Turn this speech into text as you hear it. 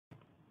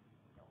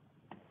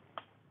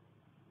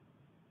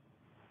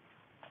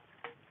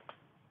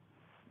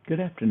Good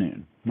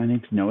afternoon. My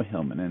name is Noah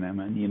Hillman, and I'm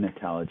a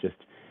neonatologist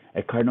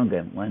at Cardinal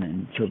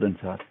Glennon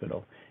Children's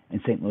Hospital and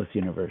St. Louis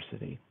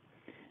University.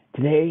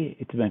 Today,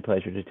 it's my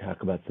pleasure to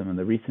talk about some of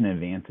the recent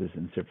advances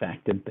in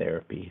surfactant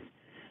therapies.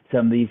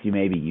 Some of these you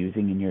may be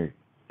using in your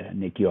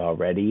NICU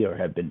already or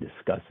have been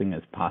discussing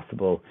as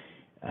possible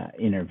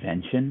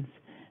interventions.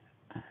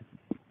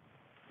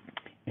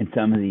 And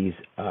some of these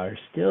are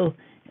still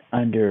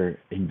under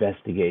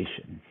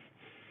investigation.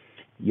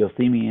 You'll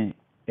see me in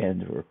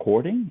the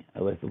recording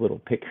with a little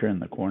picture in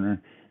the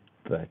corner,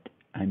 but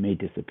I may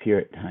disappear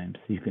at times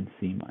so you can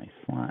see my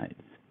slides.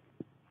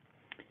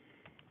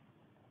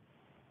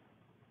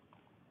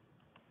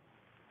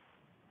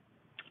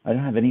 I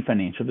don't have any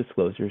financial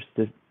disclosures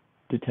to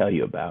tell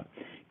you about.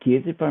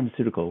 Chiesi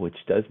Pharmaceutical, which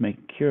does make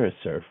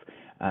Curasurf,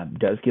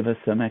 does give us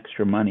some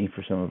extra money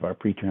for some of our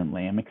preterm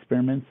lamb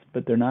experiments,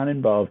 but they're not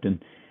involved in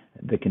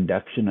the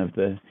conduction of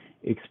the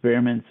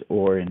experiments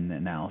or in the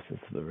analysis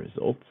of the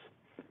results.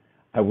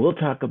 I will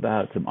talk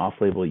about some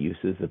off-label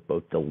uses of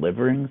both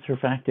delivering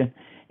surfactant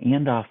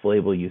and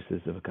off-label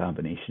uses of a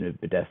combination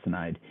of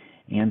budesonide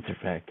and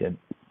surfactant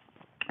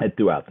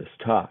throughout this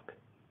talk.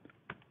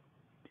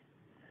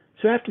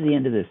 So after the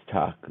end of this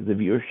talk, the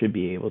viewer should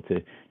be able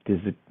to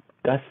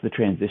discuss the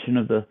transition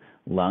of the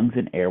lungs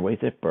and airways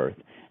at birth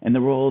and the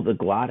role of the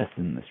glottis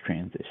in this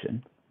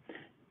transition,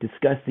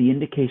 discuss the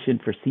indication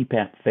for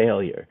CPAP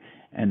failure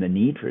and the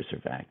need for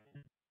surfactant,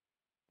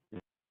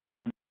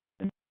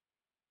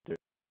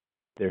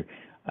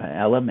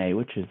 LMA,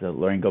 which is a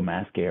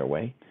laryngomask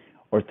airway,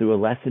 or through a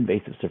less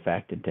invasive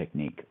surfactant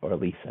technique, or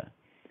LISA.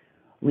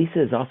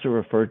 LISA is also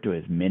referred to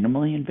as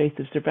minimally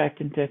invasive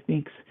surfactant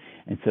techniques,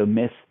 and so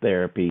MIST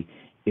therapy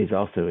is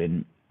also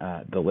in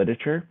the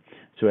literature.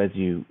 So as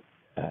you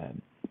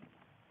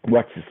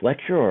watch this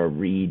lecture or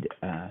read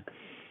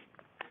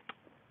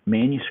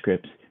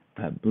manuscripts,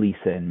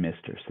 LISA and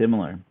MIST are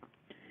similar.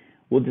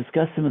 We'll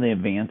discuss some of the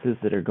advances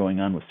that are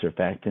going on with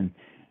surfactant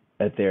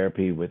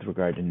therapy with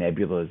regard to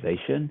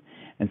nebulization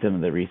and some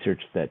of the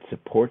research that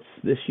supports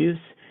this use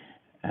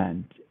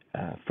and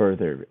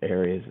further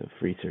areas of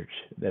research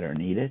that are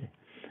needed.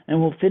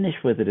 And we'll finish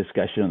with a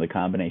discussion of the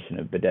combination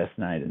of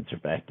budesonide and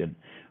surfactant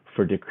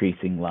for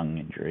decreasing lung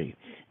injury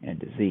and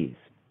disease.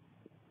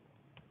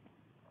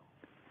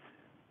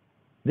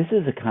 This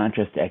is a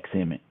contrast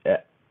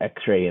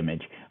X-ray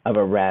image of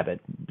a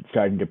rabbit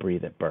starting to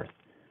breathe at birth.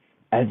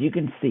 As you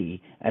can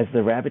see, as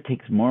the rabbit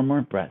takes more and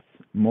more breaths,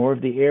 more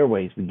of the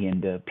airways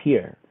begin to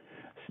appear.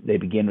 They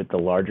begin with the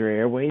larger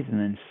airways, and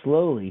then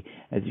slowly,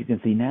 as you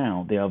can see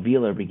now, the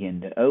alveolar begin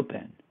to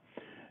open.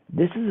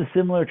 This is a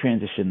similar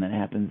transition that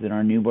happens in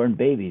our newborn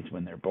babies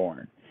when they're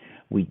born.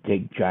 We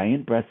take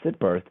giant breaths at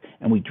birth,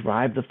 and we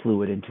drive the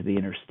fluid into the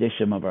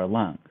interstitium of our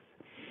lungs.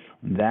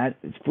 That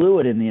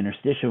fluid in the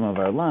interstitium of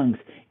our lungs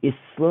is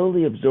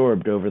slowly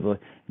absorbed over the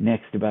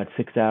next about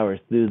 6 hours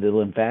through the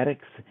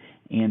lymphatics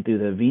and through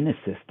the venous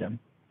system.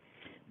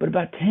 But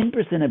about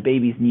 10% of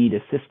babies need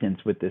assistance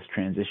with this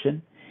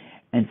transition,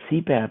 and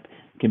CPAP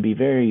can be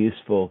very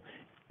useful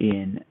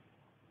in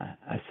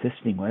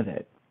assisting with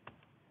it.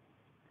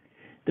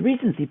 The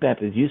reason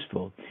CPAP is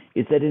useful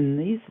is that in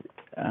these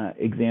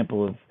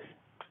example of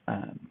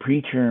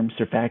preterm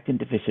surfactant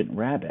deficient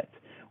rabbits,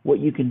 what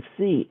you can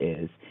see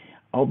is,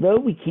 although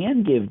we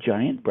can give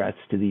giant breaths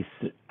to these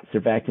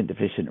surfactant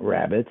deficient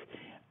rabbits,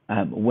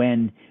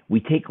 when we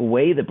take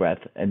away the breath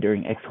and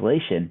during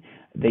exhalation,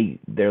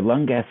 their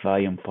lung gas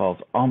volume falls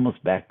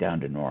almost back down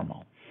to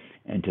normal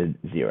and to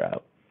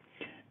zero.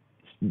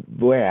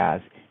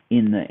 Whereas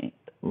in the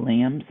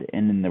lambs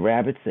and in the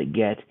rabbits that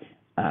get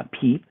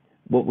PEEP,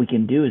 what we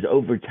can do is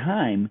over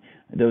time,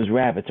 those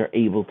rabbits are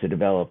able to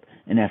develop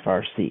an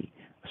FRC.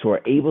 So we're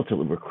able to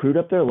recruit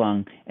up their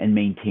lung and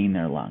maintain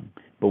their lung.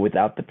 But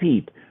without the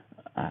PEEP,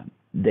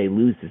 they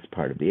lose this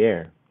part of the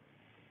air.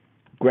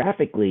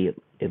 Graphically,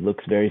 it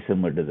looks very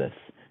similar to this.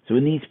 So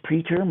in these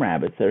preterm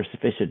rabbits that are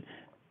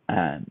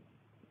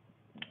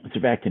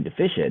surfactant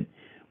deficient,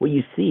 what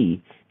you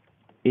see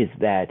is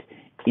that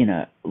in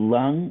a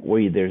lung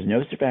where there's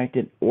no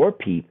surfactant or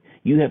PEEP,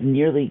 you have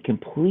nearly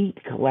complete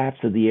collapse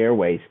of the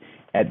airways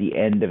at the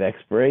end of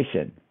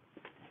expiration.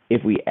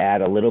 If we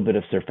add a little bit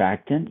of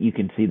surfactant, you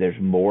can see there's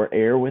more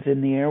air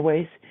within the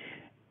airways.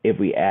 If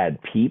we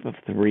add PEEP of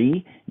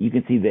 3, you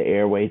can see the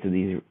airways of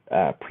these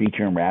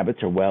preterm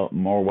rabbits are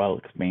more well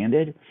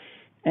expanded.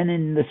 And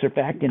in the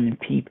surfactant and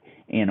PEEP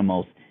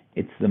animals,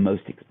 it's the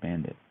most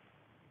expanded.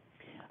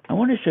 I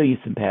want to show you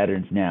some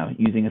patterns now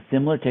using a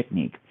similar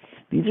technique.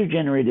 These are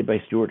generated by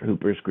Stuart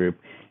Hooper's group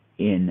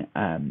in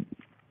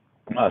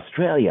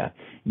Australia,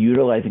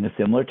 utilizing a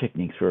similar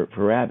technique for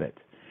rabbits.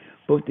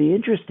 But the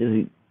interest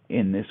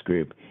in this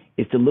group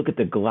is to look at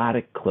the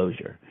glottic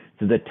closure,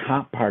 so the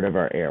top part of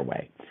our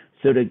airway.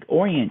 So to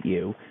orient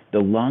you, the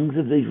lungs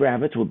of these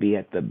rabbits will be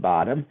at the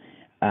bottom.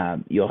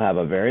 You'll have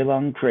a very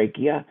long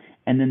trachea,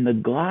 and then the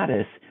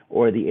glottis,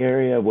 or the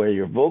area where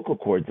your vocal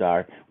cords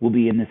are, will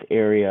be in this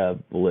area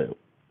of blue.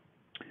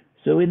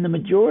 So in the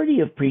majority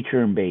of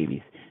preterm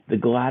babies, the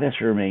glottis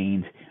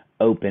remains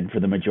open for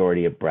the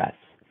majority of breaths.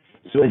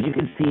 So as you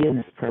can see in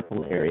this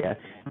purple area,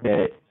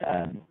 that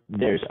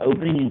there's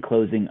opening and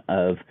closing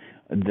of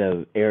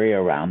the area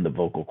around the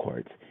vocal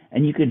cords.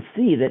 And you can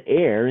see that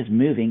air is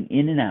moving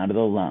in and out of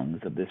the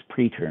lungs of this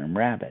preterm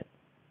rabbit.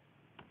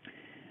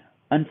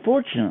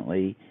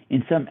 Unfortunately,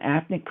 in some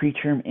apneic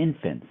preterm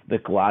infants, the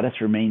glottis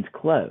remains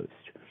closed,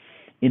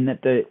 in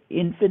that the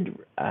infant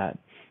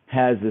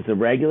has this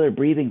irregular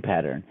breathing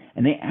pattern,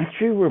 and they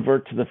actually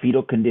revert to the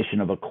fetal condition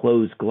of a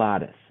closed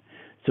glottis.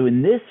 So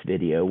in this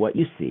video, what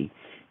you see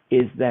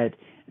is that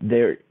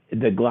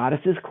the glottis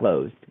is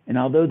closed, and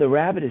although the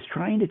rabbit is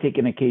trying to take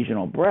an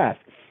occasional breath,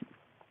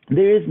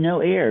 there is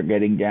no air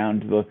getting down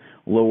to the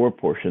lower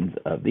portions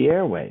of the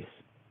airways.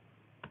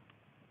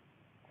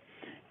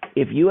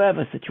 If you have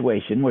a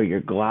situation where your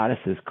glottis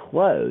is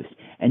closed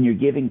and you're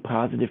giving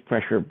positive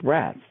pressure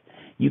breaths,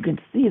 you can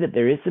see that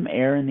there is some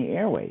air in the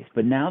airways.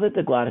 But now that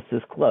the glottis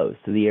is closed,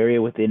 so the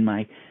area within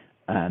my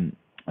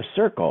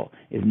circle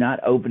is not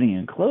opening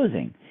and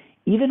closing,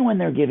 even when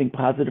they're giving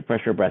positive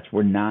pressure breaths,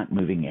 we're not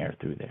moving air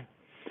through there.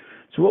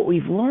 So what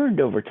we've learned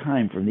over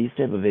time from these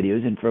type of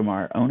videos and from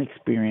our own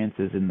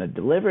experiences in the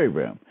delivery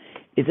room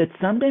is that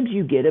sometimes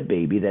you get a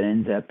baby that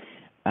ends up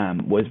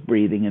was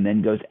breathing and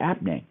then goes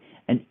apneic.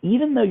 And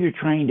even though you're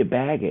trying to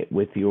bag it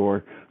with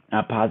your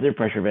positive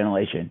pressure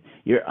ventilation,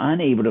 you're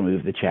unable to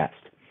move the chest.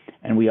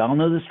 And we all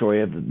know the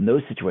story of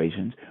those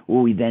situations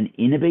where we then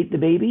intubate the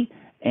baby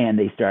and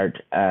they start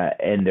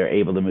and they're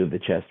able to move the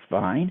chest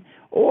fine,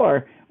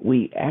 or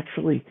we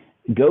actually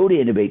go to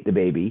intubate the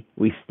baby,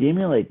 we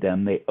stimulate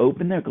them, they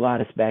open their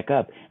glottis back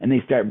up, and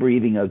they start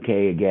breathing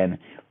okay again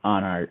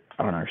on our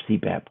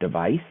CPAP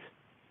device.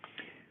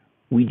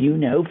 We do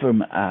know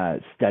from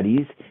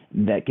studies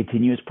that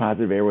continuous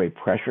positive airway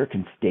pressure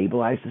can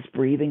stabilize this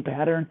breathing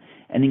pattern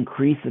and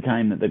increase the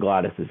time that the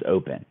glottis is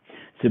open.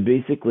 So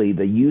basically,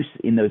 the use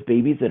in those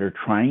babies that are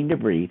trying to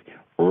breathe,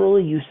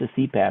 early use of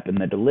CPAP in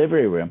the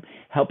delivery room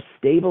helps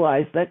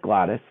stabilize that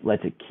glottis,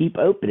 lets it keep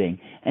opening,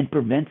 and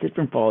prevents it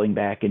from falling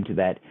back into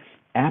that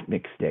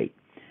apneic state.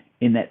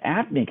 In that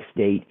apneic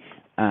state,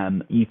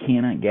 you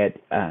cannot get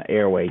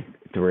airway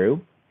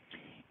through.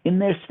 In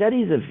their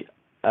studies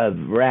of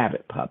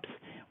rabbit pups,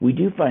 we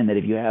do find that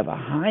if you have a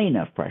high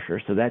enough pressure,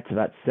 so that's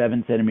about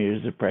 7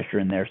 centimeters of pressure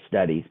in their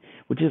studies,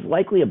 which is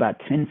likely about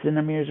 10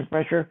 centimeters of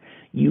pressure,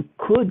 you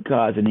could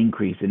cause an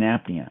increase in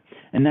apnea.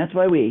 And that's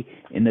why we,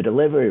 in the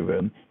delivery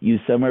room,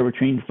 use somewhere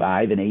between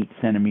 5 and 8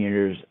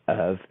 centimeters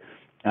of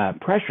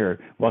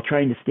pressure while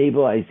trying to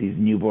stabilize these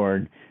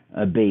newborn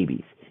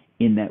babies,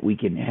 in that we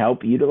can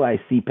help utilize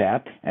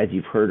CPAP, as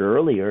you've heard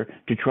earlier,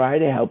 to try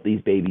to help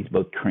these babies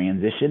both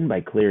transition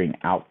by clearing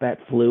out that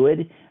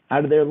fluid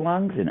out of their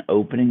lungs and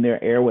opening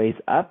their airways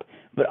up,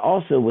 but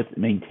also with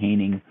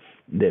maintaining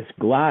this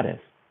glottis.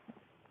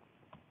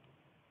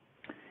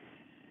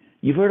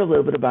 You've heard a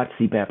little bit about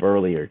CPAP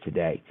earlier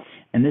today,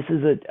 and this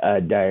is a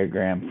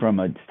diagram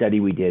from a study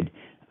we did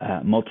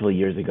multiple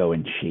years ago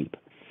in sheep.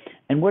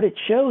 And what it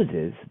shows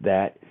is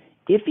that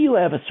if you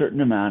have a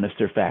certain amount of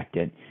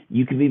surfactant,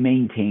 you can be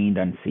maintained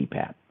on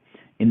CPAP.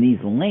 In these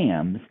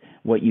lambs,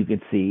 what you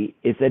can see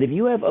is that if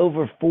you have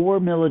over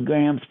 4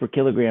 milligrams per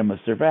kilogram of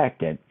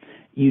surfactant,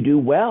 you do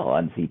well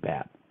on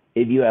CPAP.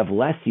 If you have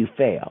less, you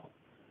fail.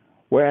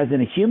 Whereas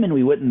in a human,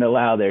 we wouldn't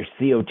allow their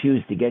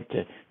CO2s to get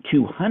to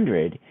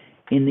 200.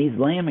 In these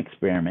lamb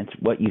experiments,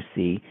 what you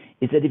see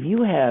is that if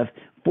you have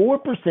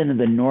 4% of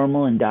the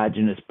normal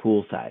endogenous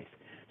pool size,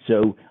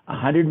 so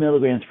 100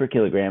 milligrams per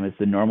kilogram is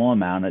the normal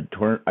amount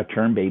a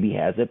term baby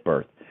has at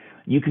birth,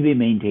 you can be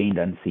maintained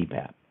on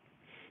CPAP.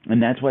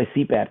 And that's why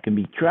CPAP can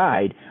be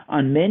tried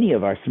on many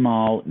of our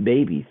small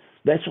babies,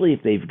 especially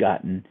if they've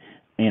gotten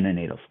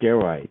antenatal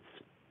steroids.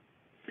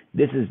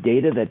 This is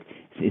data that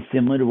is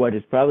similar to what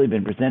has probably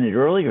been presented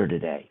earlier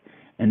today,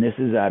 and this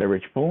is out of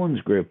Rich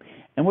Poland's group.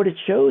 And what it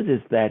shows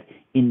is that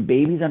in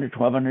babies under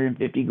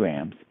 1,250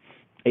 grams,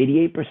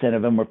 88%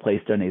 of them were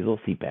placed on nasal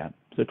CPAP,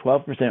 so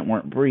 12%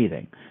 weren't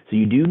breathing. So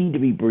you do need to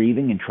be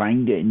breathing and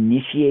trying to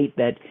initiate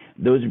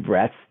those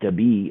breaths to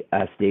be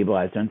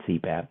stabilized on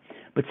CPAP.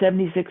 But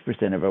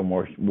 76% of them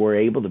were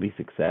able to be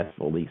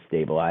successfully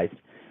stabilized,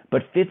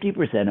 but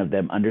 50% of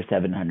them under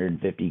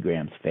 750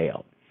 grams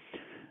failed.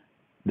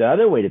 The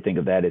other way to think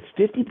of that is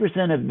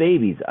 50% of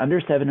babies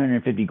under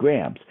 750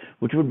 grams,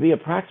 which would be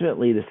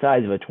approximately the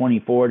size of a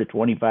 24 to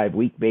 25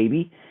 week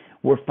baby,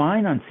 were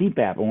fine on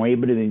CPAP and were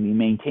able to be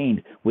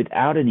maintained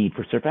without a need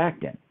for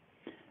surfactant.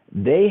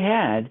 They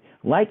had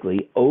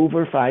likely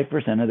over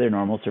 5% of their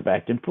normal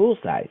surfactant pool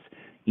size,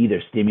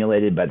 either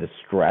stimulated by the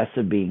stress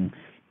of being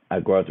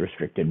a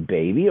growth-restricted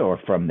baby or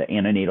from the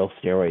antenatal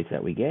steroids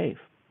that we gave.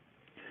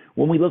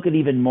 When we look at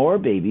even more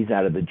babies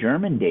out of the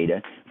German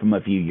data from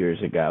a few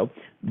years ago,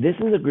 this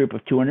is a group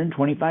of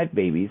 225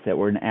 babies that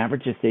were an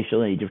average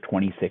gestational age of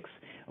 26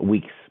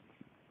 weeks.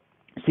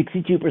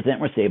 62%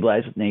 were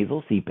stabilized with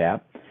nasal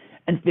CPAP,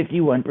 and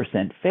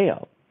 51%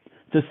 failed.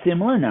 So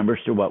similar numbers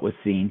to what was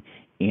seen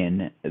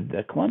in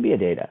the Columbia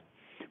data.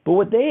 But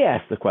what they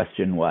asked the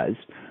question was,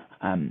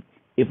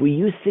 if we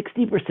use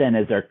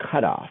 60% as our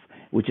cutoff,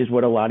 which is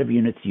what a lot of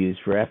units use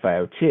for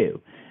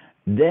FiO2,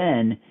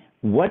 then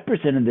what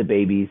percent of the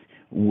babies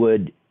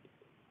would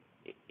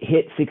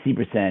hit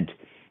 60%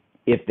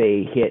 if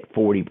they hit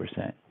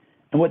 40%.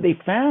 And what they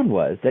found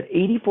was that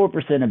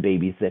 84% of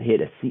babies that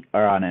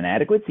are on an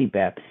adequate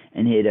CPAP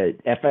and hit a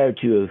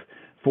FiO2 of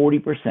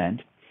 40%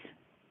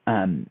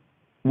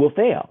 will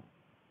fail.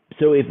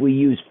 So if we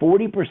use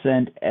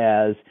 40%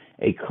 as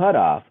a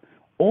cutoff,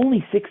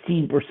 only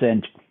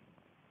 16%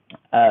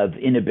 of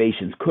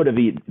intubations could have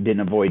been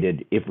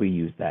avoided if we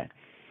used that.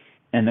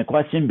 And the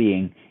question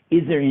being,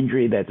 is there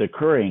injury that's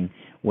occurring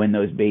when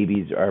those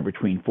babies are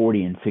between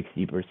 40 and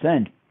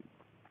 60%?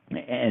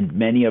 And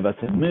many of us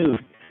have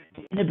moved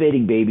to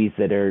intubating babies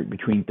that are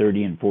between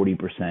 30 and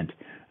 40%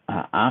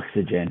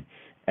 oxygen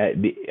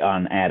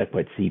on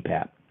adequate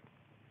CPAP.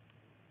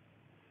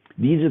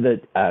 These are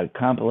the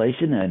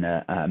compilation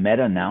and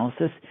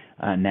meta-analysis,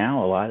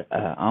 now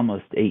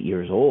almost 8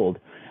 years old,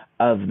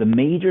 of the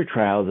major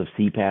trials of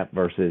CPAP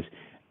versus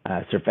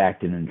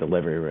surfactant in the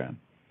delivery room.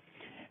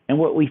 And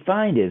what we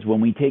find is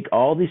when we take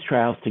all these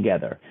trials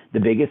together, the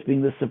biggest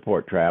being the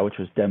support trial, which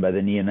was done by the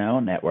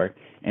Neonatal Network,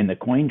 and the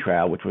COIN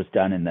trial, which was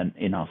done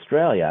in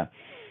Australia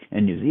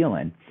and New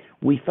Zealand,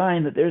 we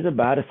find that there's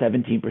about a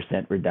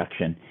 17%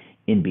 reduction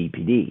in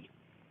BPD.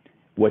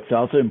 What's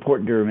also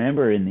important to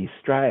remember in these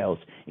trials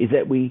is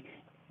that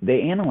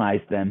they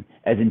analyzed them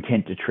as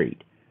intent to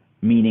treat,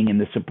 meaning in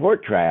the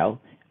support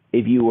trial,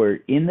 if you were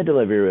in the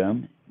delivery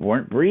room,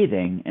 weren't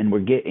breathing, and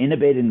were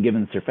intubated and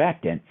given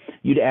surfactant,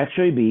 you'd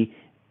actually be,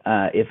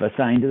 if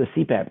assigned to the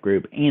CPAP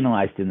group,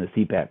 analyzed in the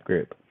CPAP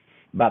group.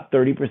 About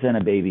 30%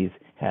 of babies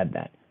had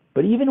that.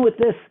 But even with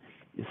this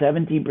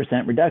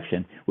 17%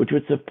 reduction, which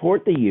would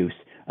support the use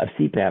of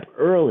CPAP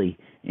early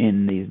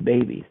in these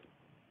babies.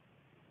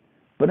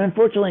 But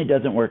unfortunately, it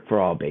doesn't work for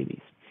all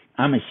babies.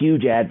 I'm a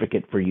huge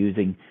advocate for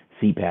using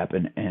CPAP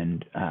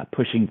and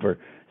pushing for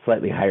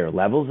slightly higher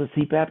levels of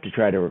CPAP to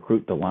try to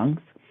recruit the lungs.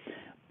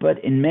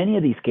 But in many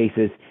of these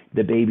cases,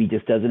 the baby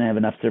just doesn't have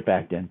enough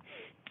surfactant,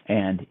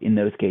 and in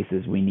those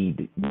cases, we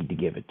need to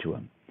give it to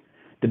them.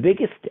 The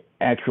biggest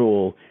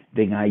actual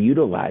thing I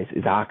utilize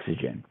is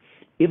oxygen.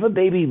 If a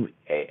baby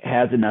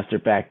has enough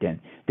surfactant,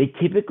 they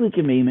typically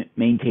can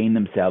maintain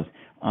themselves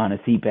on a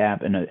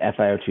CPAP and a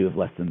FiO2 of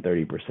less than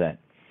 30%.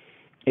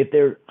 If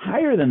they're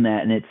higher than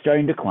that and it's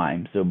starting to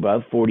climb, so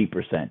above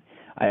 40%,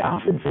 I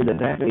often say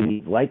that baby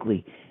is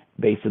likely,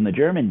 based on the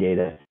German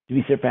data, to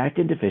be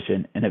surfactant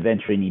deficient and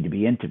eventually need to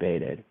be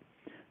intubated.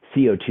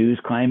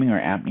 CO2s climbing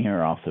or apnea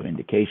are also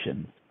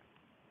indications.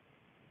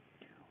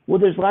 Well,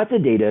 there's lots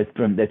of data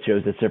that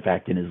shows that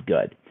surfactant is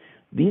good.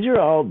 These are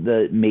all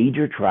the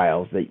major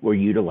trials that were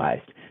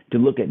utilized to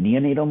look at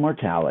neonatal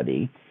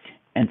mortality.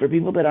 And for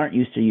people that aren't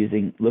used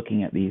to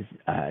looking at these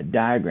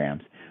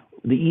diagrams,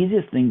 the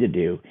easiest thing to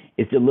do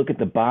is to look at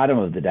the bottom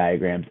of the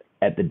diagrams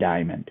at the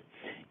diamond.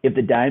 If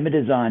the diamond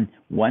is on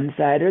one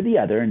side or the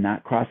other and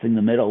not crossing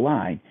the middle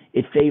line,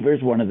 it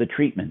favors one of the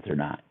treatments or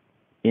not.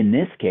 In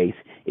this case,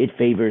 it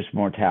favors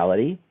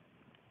mortality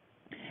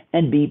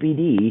and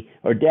BPD,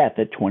 or death,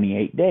 at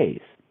 28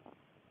 days.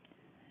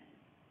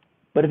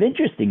 But of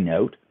interesting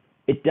note,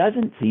 it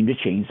doesn't seem to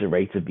change the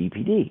rates of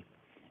BPD.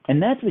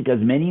 And that's because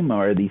many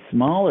more of these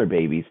smaller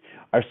babies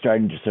are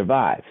starting to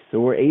survive.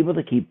 So we're able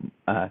to keep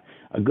a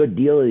good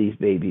deal of these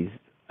babies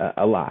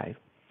alive.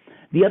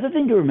 The other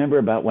thing to remember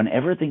about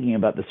whenever thinking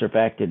about the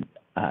surfactant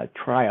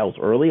trials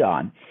early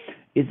on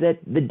is that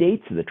the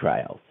dates of the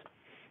trials.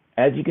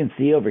 As you can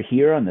see over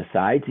here on the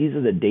sides, these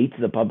are the dates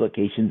of the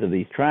publications of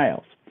these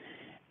trials.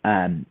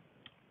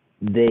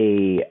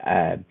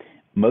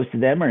 Most of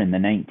them are in the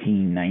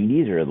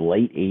 1990s or the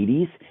late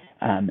 80s,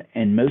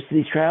 and most of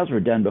these trials were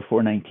done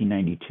before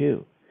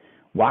 1992.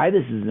 Why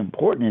this is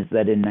important is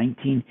that in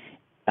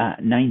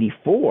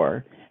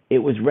 1994, it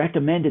was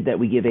recommended that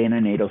we give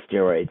antenatal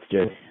steroids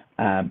to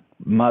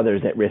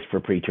mothers at risk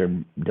for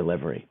preterm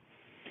delivery.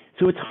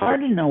 So it's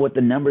hard to know what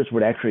the numbers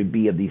would actually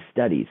be of these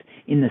studies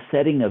in the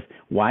setting of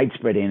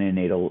widespread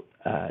antenatal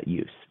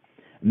use.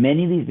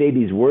 Many of these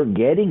babies were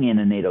getting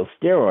antenatal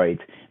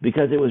steroids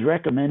because it was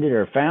recommended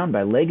or found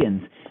by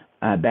Liggins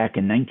back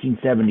in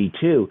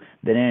 1972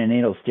 that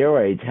antenatal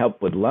steroids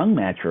help with lung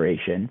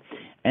maturation.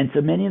 And so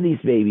many of these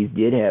babies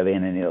did have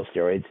antenatal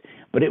steroids,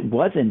 but it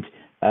wasn't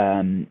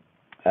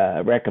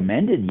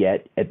recommended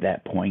yet at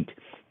that point.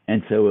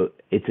 And so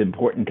it's an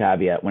important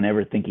caveat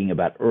whenever thinking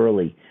about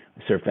early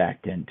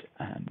surfactant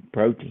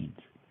proteins.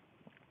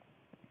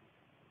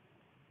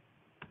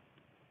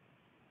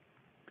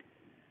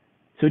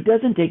 So it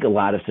doesn't take a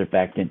lot of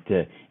surfactant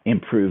to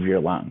improve your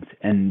lungs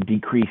and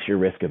decrease your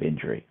risk of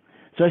injury.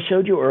 So I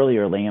showed you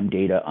earlier LAM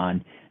data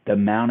on the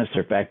amount of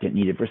surfactant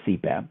needed for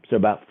CPAP, so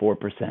about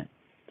 4%.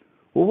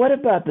 Well, what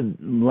about the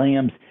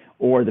lambs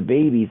or the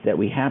babies that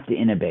we have to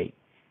intubate?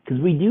 Because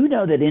we do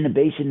know that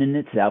intubation in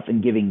itself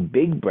and giving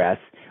big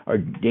breaths or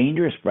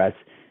dangerous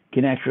breaths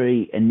can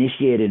actually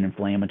initiate an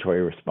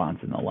inflammatory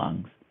response in the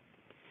lungs.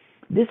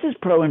 This is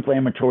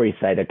pro-inflammatory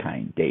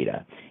cytokine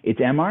data. It's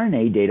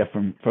mRNA data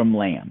from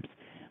lambs.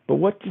 But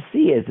what to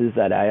see is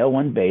that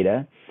IL-1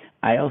 beta,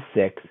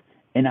 IL-6,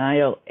 and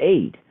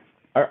IL-8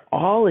 are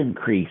all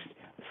increased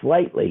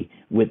slightly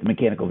with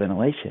mechanical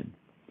ventilation.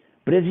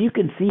 But as you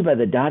can see by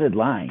the dotted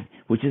line,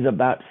 which is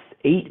about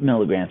 8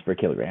 milligrams per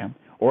kilogram,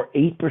 or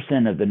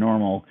 8% of the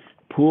normal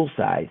pool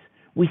size,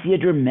 we see a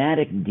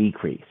dramatic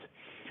decrease.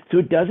 So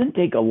it doesn't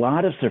take a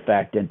lot of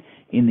surfactant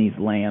in these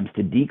lambs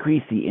to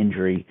decrease the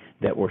injury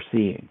that we're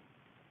seeing.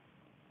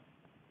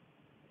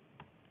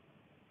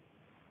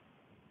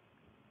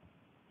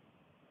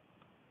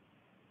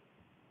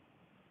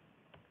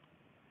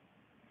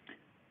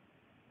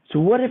 So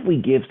what if we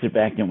give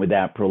surfactant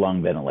without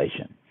prolonged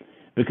ventilation?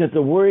 Because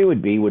the worry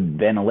would be, would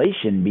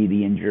ventilation be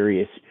the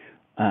injurious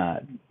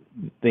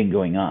thing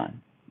going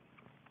on?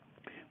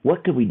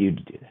 What could we do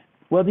to do that?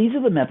 Well, these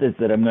are the methods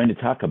that I'm going to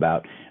talk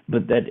about,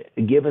 but that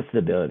give us the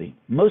ability.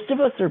 Most of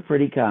us are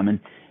pretty common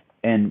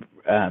and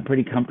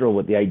pretty comfortable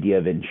with the idea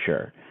of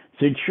ensure.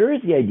 So ensure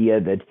is the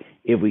idea that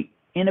if we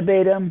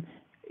intubate them,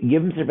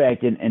 give them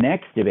surfactant, and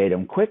extubate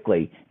them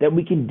quickly, that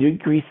we can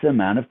decrease the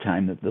amount of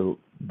time that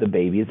the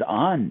baby is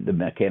on the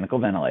mechanical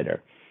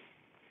ventilator.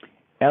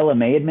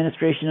 LMA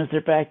administration of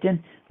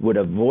surfactant would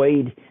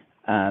avoid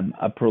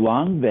a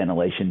prolonged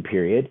ventilation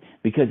period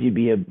because you'd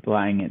be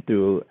applying it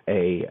through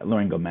a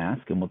laryngeal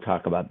mask, and we'll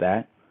talk about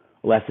that.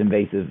 Less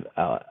invasive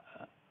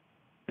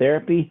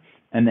therapy,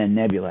 and then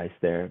nebulized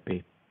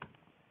therapy.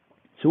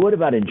 So what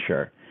about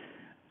ensure?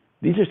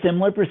 These are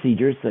similar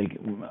procedures, like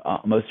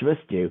most of us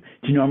do,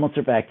 to normal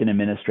surfactant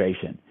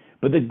administration.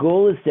 But the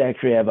goal is to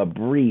actually have a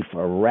brief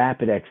or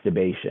rapid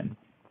extubation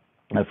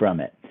from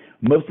it.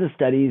 Most of the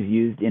studies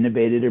used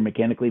intubated or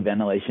mechanically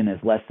ventilation as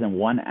less than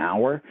 1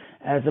 hour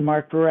as a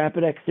mark for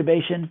rapid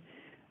extubation.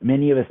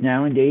 Many of us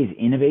nowadays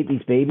intubate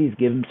these babies,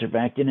 give them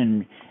surfactant,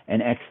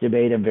 and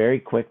extubate them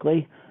very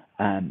quickly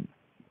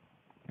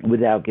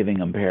without giving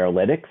them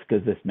paralytics,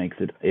 because this makes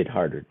it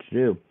harder to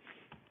do.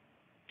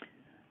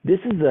 This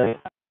is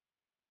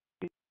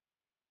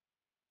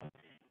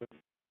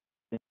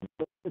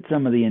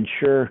some of the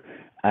ensure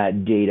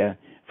data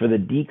for the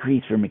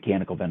decrease for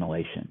mechanical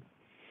ventilation.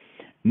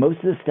 Most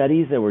of the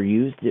studies that were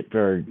used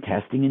for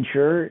testing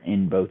ensure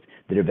in both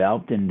the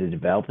developed and the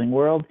developing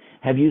world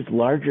have used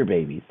larger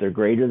babies. They're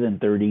greater than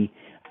 30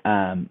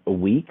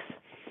 weeks.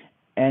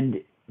 And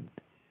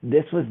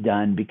this was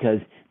done because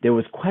there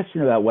was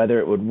question about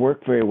whether it would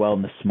work very well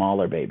in the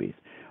smaller babies.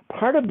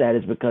 Part of that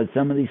is because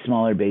some of these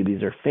smaller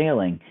babies are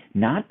failing,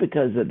 not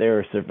because that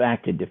they're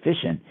surfactant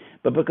deficient,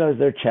 but because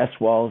their chest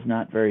wall is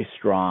not very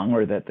strong,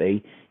 or that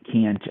they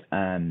can't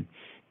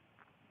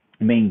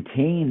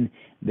maintain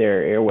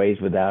their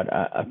airways without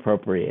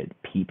appropriate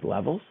PEEP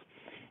levels.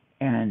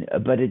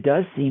 But it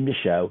does seem to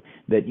show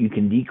that you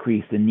can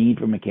decrease the need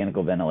for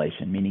mechanical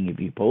ventilation, meaning if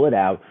you pull it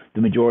out,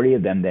 the majority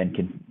of them then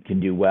can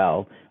do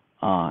well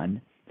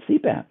on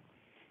CPAP.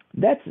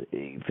 That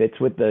fits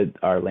with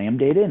our LAM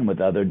data and with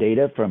other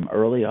data from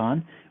early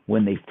on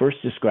when they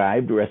first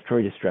described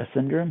respiratory distress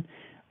syndrome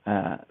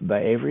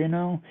by Avery and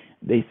all.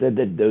 They said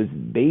that those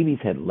babies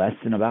had less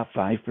than about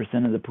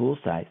 5% of the pool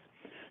size.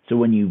 So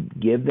when you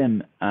give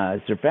them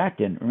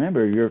surfactant,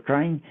 remember, you're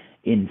trying,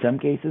 in some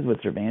cases with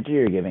surfactant,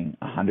 you're giving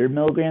 100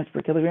 milligrams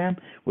per kilogram,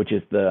 which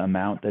is the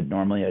amount that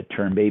normally a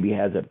term baby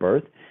has at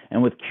birth.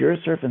 And with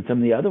CureSurf and some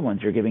of the other ones,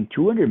 you're giving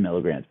 200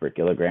 milligrams per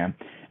kilogram.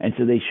 And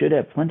so they should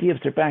have plenty of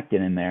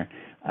surfactant in there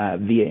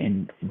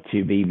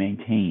to be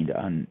maintained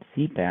on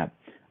CPAP,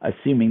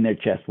 assuming their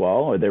chest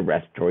wall or their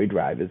respiratory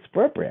drive is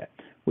appropriate,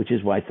 which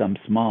is why some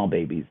small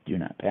babies do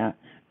not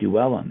do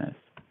well on this.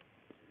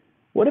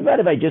 What about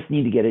if I just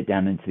need to get it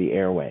down into the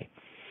airway?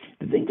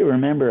 The thing to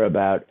remember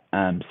about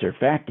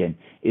surfactant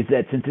is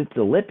that since it's a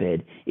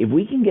lipid, if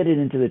we can get it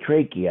into the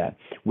trachea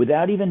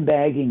without even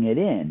bagging it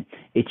in,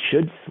 it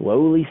should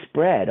slowly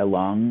spread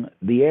along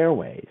the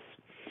airways.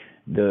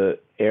 The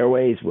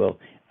airways will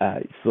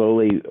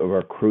slowly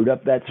recruit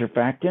up that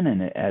surfactant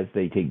and as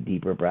they take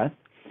deeper breaths.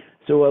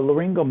 So a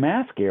laryngeal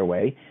mask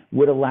airway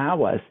would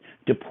allow us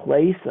to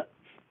place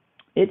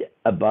it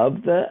above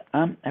the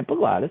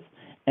epiglottis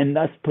and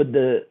thus put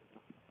the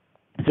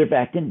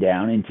surfactant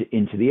down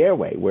into the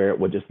airway, where it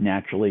will just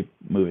naturally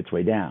move its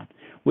way down.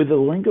 With the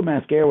laryngeal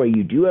mask airway,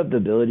 you do have the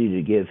ability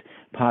to give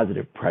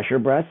positive pressure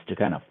breaths to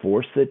kind of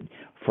force it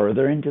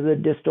further into the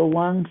distal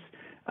lungs,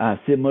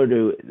 similar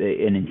to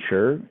an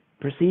ensure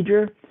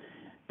procedure.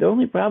 The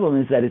only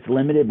problem is that it's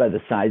limited by the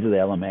size of the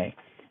LMA.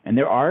 And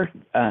there are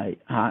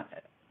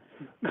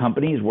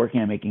companies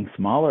working on making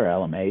smaller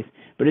LMAs,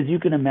 but as you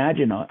can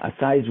imagine, a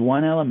size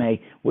 1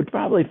 LMA would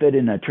probably fit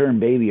in a term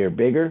baby or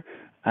bigger,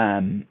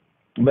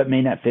 but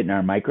may not fit in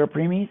our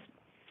micropreemies.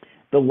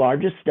 The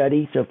largest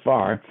study so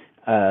far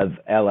of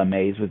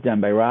LMAs was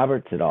done by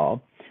Roberts et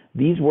al.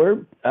 These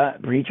were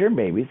preterm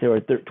babies. They were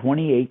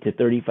 28 to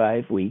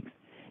 35 weeks.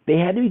 They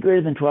had to be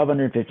greater than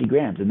 1,250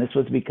 grams, and this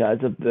was because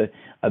of the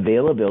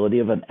availability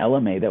of an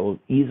LMA that will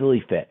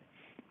easily fit.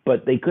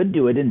 But they could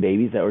do it in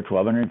babies that were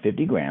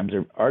 1,250 grams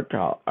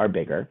or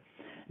bigger.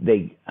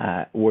 They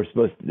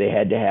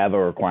had to have a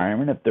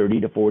requirement of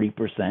 30 to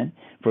 40%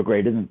 for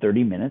greater than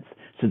 30 minutes.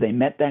 So they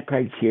met that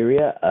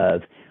criteria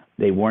of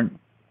they weren't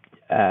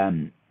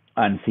on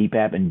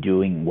CPAP and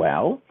doing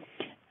well,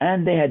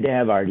 and they had to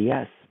have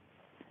RDS.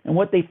 And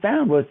what they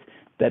found was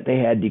that they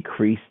had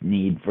decreased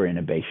need for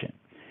intubation.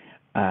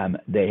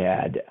 They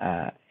had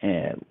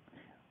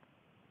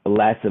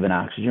less of an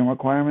oxygen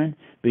requirement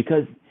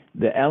because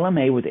the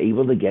LMA was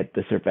able to get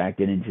the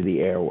surfactant into the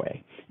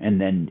airway,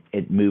 and then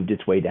it moved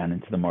its way down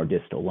into the more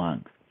distal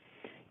lungs.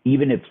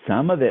 Even if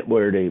some of it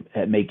were to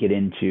make it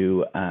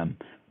into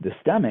the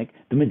stomach,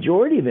 the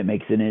majority of it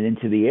makes it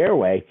into the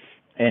airway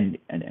and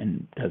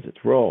does its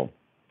role.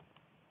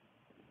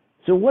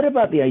 So what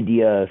about the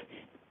idea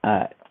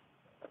of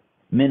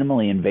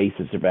minimally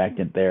invasive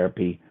surfactant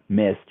therapy,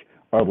 MIST,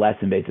 or less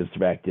invasive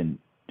surfactant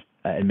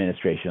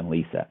administration,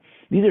 LISA?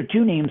 These are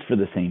two names for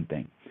the same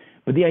thing.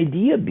 But the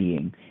idea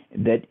being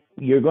that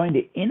you're going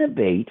to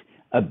intubate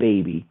a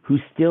baby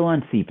who's still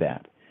on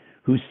CPAP,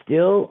 who's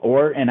still,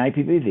 or an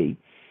IPPV,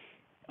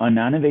 on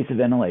non-invasive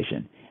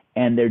ventilation,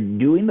 and they're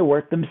doing the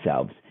work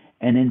themselves,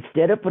 and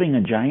instead of putting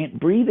a giant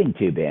breathing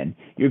tube in,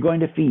 you're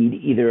going to feed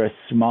either a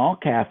small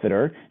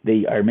catheter,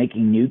 they are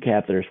making new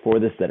catheters for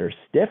this that are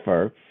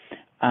stiffer,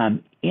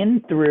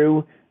 in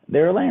through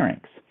their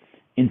larynx,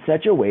 in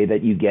such a way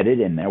that you get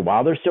it in there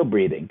while they're still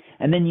breathing,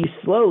 and then you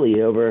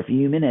slowly, over a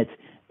few minutes,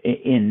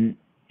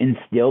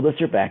 instill the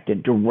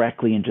surfactant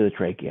directly into the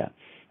trachea,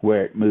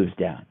 where it moves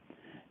down.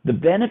 The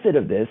benefit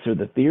of this, or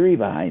the theory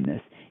behind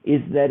this,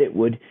 is that it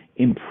would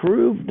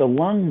improve the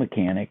lung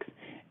mechanics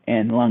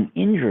and lung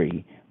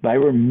injury by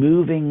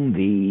removing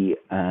the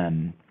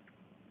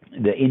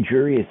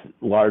injurious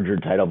larger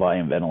tidal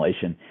volume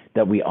ventilation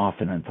that we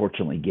often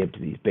unfortunately give to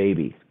these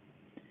babies.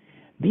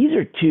 These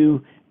are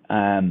two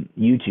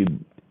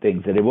YouTube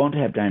things that I won't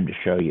have time to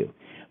show you,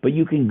 but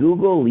you can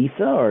Google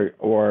LISA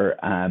or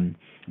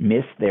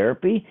MIST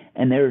therapy,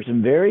 and there are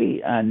some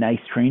very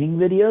nice training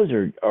videos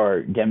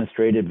or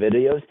demonstrated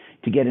videos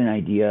to get an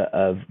idea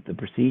of the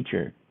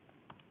procedure.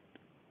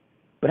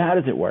 But how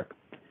does it work?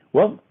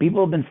 Well,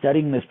 people have been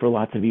studying this for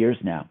lots of years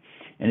now,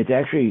 and it's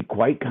actually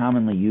quite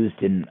commonly used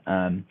in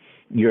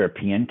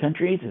European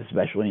countries,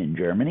 especially in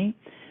Germany.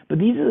 But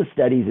these are the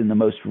studies in the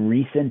most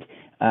recent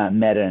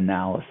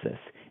meta-analysis.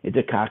 It's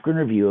a Cochrane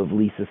review of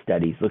LISA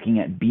studies looking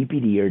at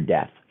BPD or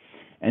death.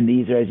 And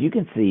these are, as you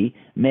can see,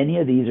 many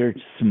of these are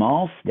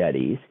small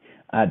studies,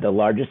 the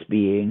largest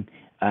being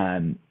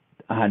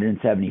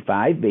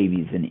 175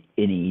 babies in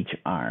each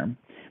arm.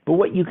 But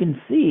what you can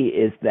see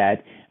is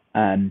that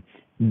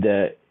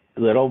the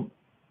little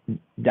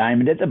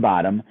diamond at the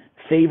bottom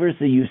favors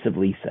the use of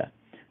LISA.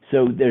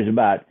 So there's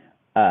about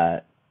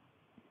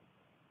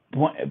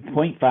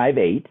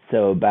 0.58,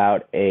 so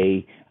about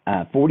a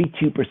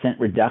 42%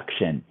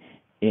 reduction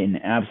in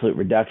absolute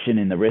reduction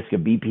in the risk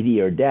of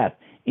BPD or death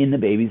in the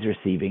babies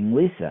receiving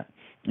LISA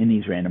in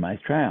these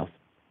randomized trials.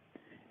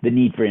 The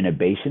need for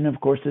intubation,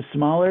 of course, is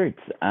smaller,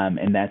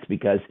 and that's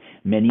because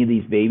many of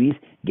these babies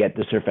get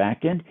the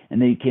surfactant and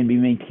they can be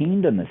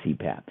maintained on the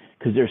CPAP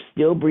because they're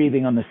still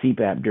breathing on the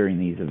CPAP during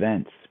these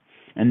events.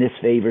 And this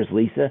favors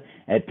LISA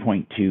at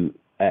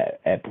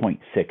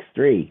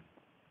 0.63.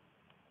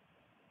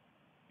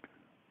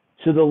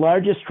 So the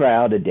largest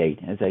trial to date,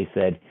 as I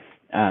said,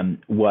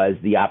 was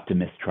the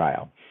Optimist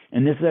trial.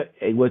 And this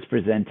it was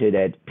presented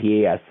at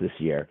PAS this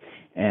year.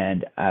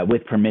 And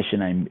with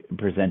permission, I'm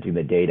presenting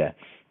the data.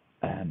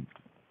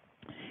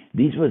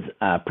 These was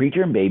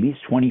preterm babies,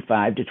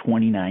 25 to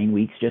 29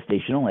 weeks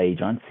gestational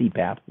age on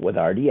CPAP with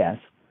RDS.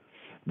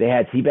 They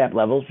had CPAP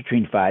levels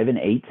between 5 and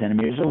 8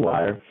 centimeters of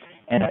water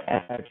and an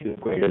SR2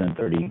 of greater than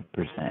 30%.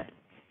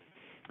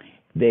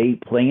 They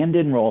planned to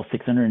enroll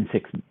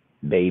 606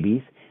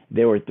 babies.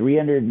 There were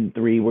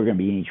 303 were going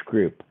to be in each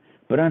group.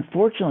 But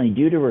unfortunately,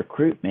 due to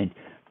recruitment,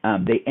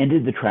 they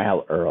ended the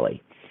trial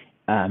early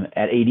at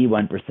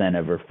 81%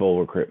 of their full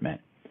recruitment.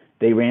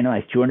 They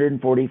randomized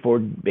 244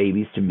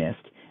 babies to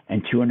MIST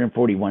and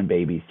 241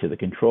 babies to the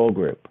control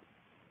group.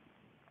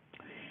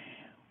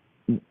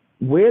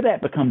 Where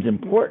that becomes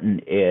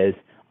important is,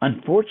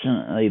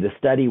 unfortunately, the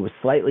study was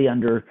slightly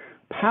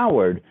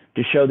underpowered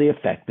to show the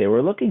effect they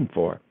were looking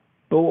for.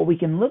 But when we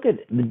can look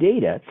at the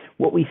data,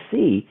 what we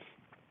see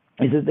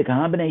is that the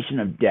combination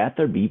of death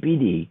or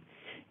BPD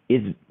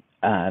is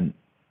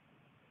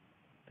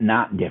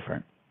not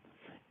different.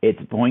 It's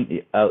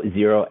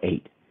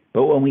 0.08.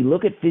 But when we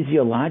look at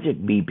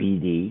physiologic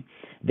BPD,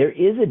 there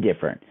is a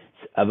difference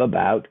of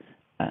about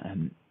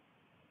 9%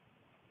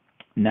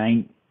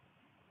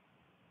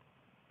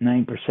 or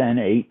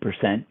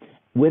 8%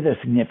 with a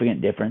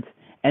significant difference,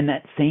 and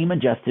that same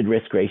adjusted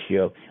risk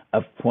ratio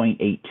of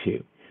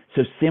 0.82.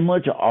 So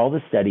similar to all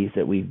the studies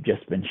that we've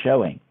just been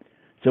showing.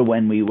 So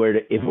when we were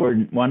to, if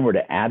one were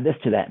to add this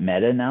to that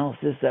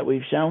meta-analysis that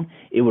we've shown,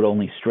 it would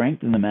only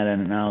strengthen the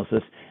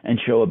meta-analysis and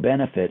show a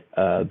benefit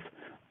of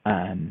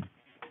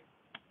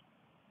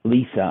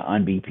LISA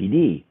on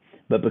BPD.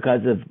 But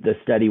because of the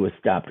study was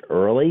stopped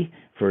early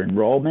for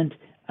enrollment,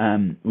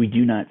 we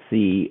do not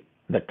see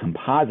the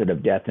composite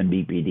of death and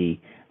BPD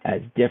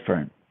as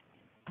different.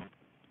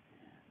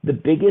 The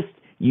biggest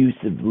use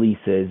of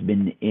LISA has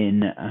been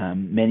in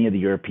many of the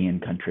European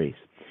countries.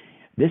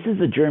 This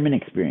is a German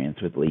experience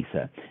with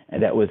LISA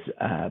that was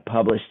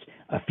published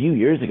a few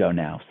years ago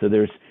now. So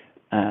there's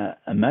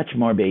much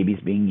more babies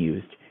being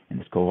used.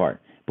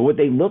 cohort. But what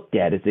they looked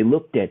at is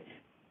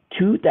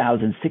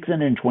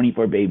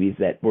 2,624 babies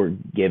that were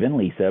given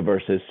Lisa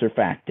versus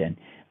surfactant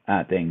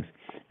things.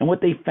 And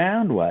what they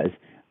found was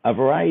a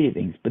variety of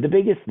things. But the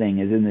biggest thing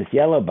is in this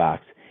yellow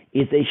box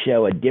is they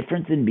show a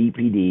difference in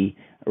BPD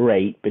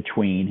rate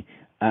between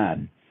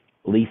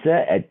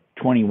Lisa at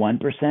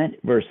 21%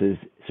 versus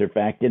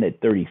surfactant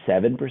at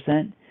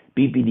 37%,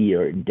 BPD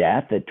or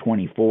death at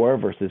 24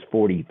 versus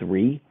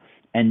 43,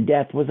 and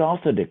death was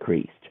also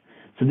decreased.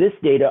 So this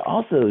data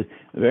also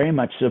very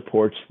much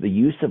supports the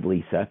use of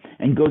Lisa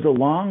and goes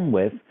along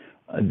with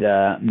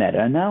the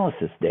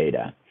meta-analysis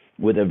data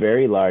with a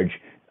very large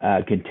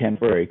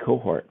contemporary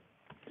cohort.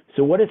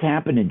 So what has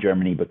happened in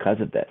Germany because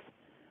of this?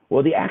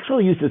 Well, the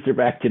actual use of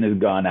surfactant has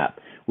gone up,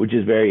 which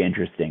is very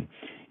interesting.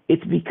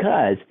 It's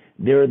because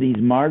there are these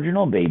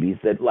marginal babies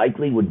that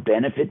likely would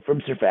benefit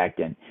from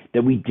surfactant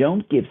that we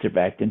don't give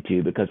surfactant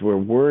to because we're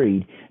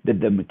worried that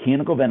the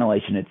mechanical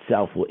ventilation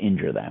itself will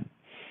injure them,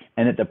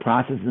 and that the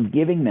process of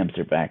giving them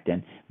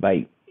surfactant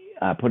by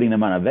putting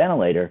them on a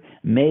ventilator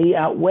may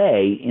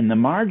outweigh in the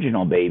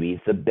marginal babies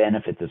the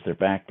benefits of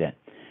surfactant.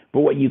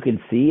 But what you can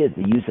see is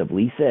the use of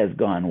Lisa has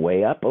gone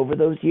way up over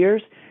those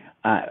years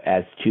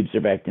as tube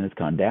surfactant has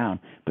gone down,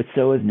 but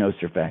so has no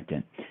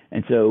surfactant.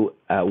 And so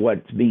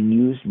what's being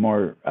used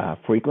more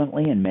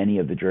frequently in many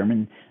of the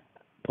German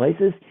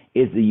places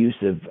is the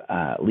use of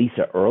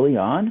Lisa early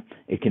on.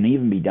 It can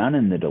even be done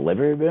in the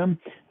delivery room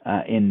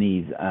in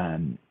these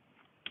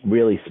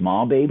really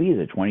small babies,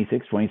 a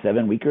 26,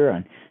 27 weeker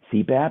on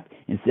CPAP.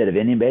 Instead of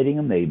intubating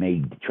them, they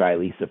may try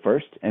Lisa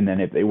first, and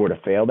then if they were to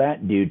fail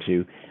that due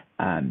to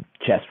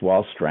chest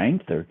wall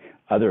strength or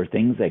other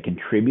things that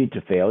contribute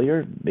to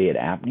failure, be it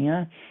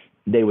apnea,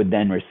 they would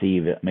then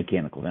receive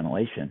mechanical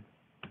ventilation.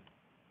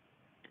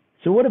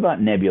 So what about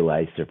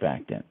nebulized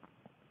surfactant?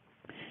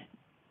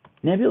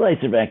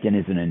 Nebulized surfactant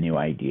isn't a new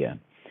idea.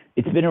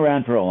 It's been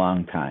around for a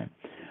long time.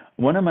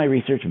 One of my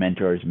research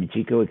mentors,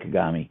 Michiko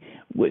Ikegami,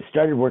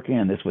 started working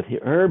on this with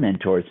her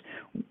mentors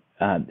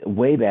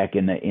way back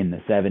in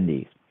the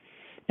 70s.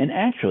 And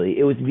actually,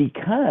 it was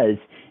because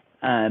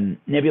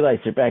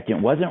nebulized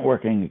surfactant wasn't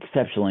working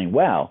exceptionally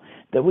well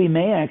that we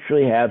may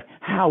actually have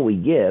how we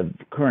give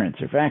current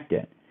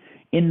surfactant.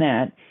 In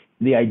that,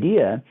 the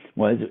idea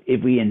was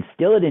if we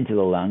instill it into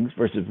the lungs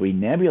versus we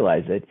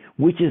nebulize it,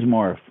 which is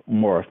more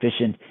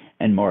efficient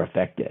and more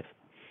effective.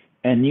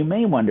 And you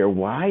may wonder,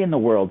 why in the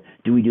world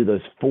do we do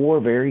those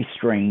four very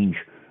strange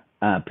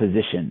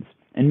positions?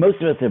 And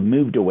most of us have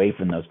moved away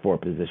from those four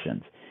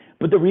positions.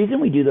 But the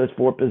reason we do those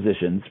four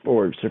positions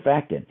for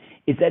surfactant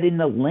is that in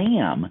the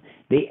lamb,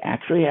 they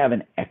actually have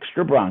an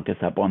extra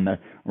bronchus up on the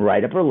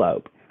right upper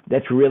lobe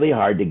that's really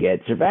hard to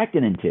get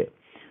surfactant into.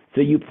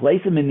 So you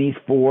place them in these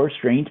four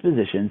strange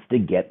positions to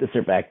get the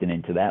surfactant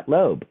into that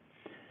lobe.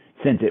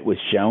 Since it was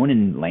shown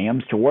in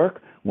lambs to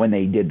work, when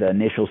they did the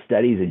initial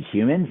studies in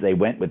humans, they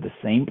went with the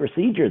same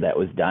procedure that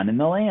was done in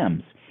the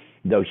lambs,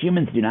 though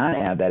humans do not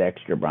have that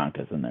extra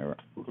bronchus in their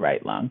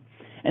right lung.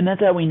 And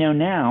that's how we know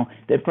now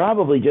that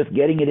probably just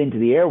getting it into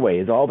the airway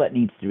is all that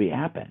needs to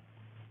happen.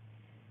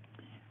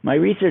 My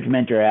research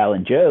mentor,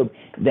 Alan Jobe,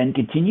 then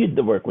continued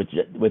the work with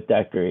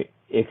Dr.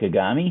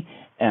 Ikegami,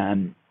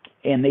 and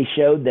they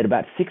showed that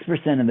about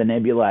 6% of the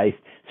nebulized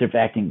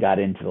surfactant got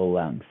into the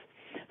lungs.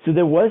 So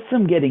there was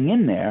some getting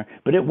in there,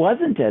 but it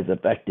wasn't as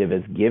effective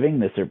as giving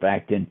the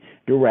surfactant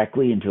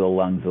directly into the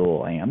lungs of the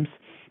lambs.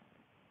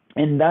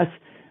 And thus,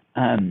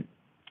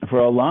 for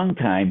a long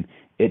time,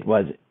 it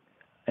was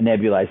a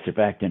nebulized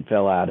surfactant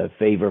fell out of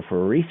favor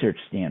for a research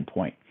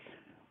standpoint.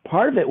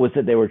 Part of it was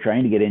that they were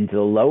trying to get into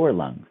the lower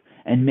lungs,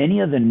 and many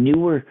of the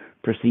newer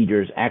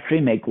procedures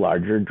actually make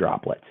larger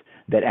droplets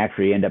that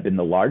actually end up in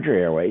the larger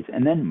airways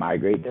and then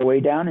migrate their way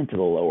down into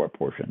the lower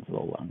portions of the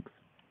lungs.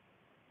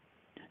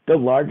 The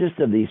largest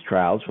of these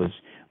trials was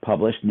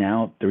published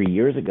now 3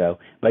 years ago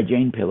by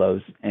Jane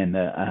Pillows and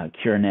the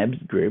Curenebs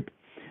group.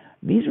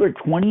 These were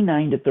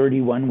 29 to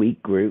 31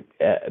 week group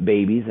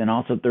babies and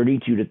also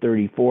 32 to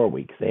 34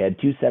 weeks. They had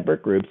two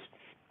separate groups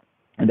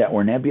that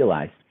were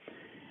nebulized.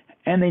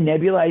 And they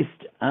nebulized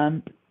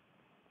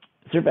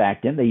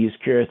surfactant. They used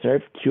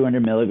Curasurf,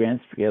 200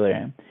 milligrams per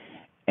kilogram,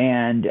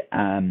 and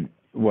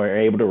were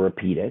able to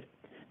repeat it.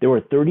 There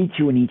were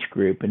 32 in each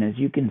group, and as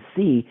you can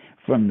see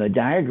from the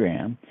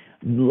diagram,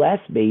 less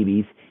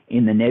babies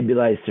in the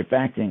nebulized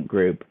surfactant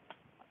group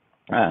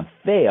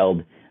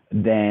failed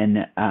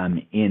than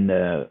in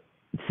the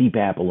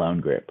CPAP alone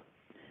group.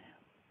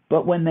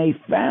 But when they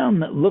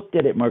looked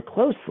at it more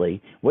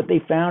closely, what they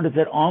found is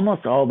that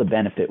almost all the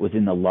benefit was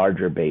in the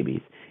larger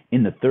babies,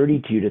 in the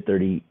 32 to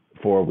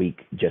 34 week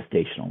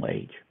gestational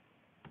age.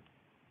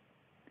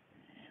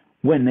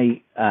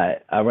 When a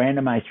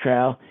randomized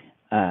trial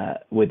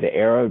with the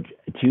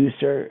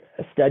ARROW-2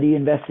 study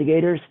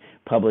investigators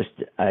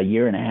published a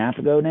year and a half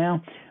ago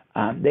now,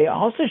 they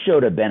also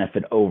showed a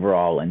benefit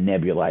overall in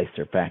nebulized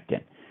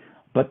surfactant.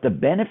 But the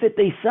benefit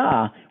they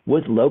saw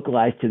was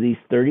localized to these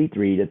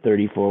 33 to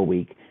 34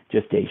 week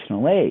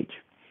gestational age.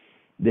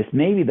 this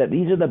may be that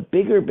these are the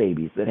bigger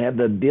babies that have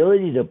the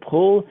ability to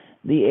pull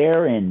the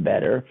air in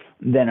better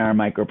than our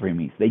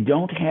micropreemies. They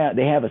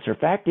have a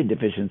surfactant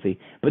deficiency,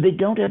 but they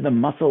don't have the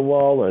muscle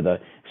wall or the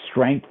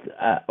strength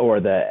or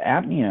the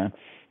apnea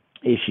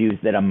issues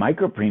that a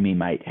micropreemie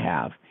might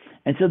have.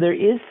 And so there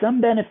is some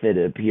benefit,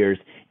 it appears,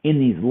 in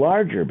these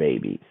larger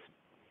babies.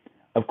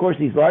 Of course,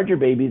 these larger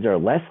babies are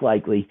less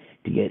likely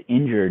to get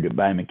injured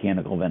by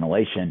mechanical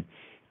ventilation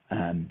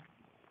than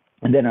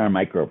our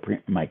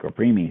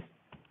micropreemies.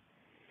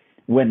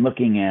 When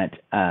looking at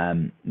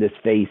this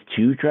phase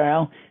 2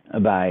 trial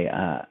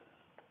by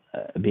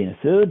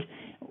Benasud,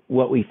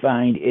 what we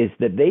find is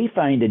that they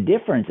find a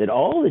difference at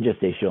all the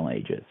gestational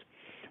ages.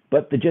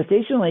 But the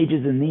gestational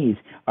ages in these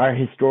are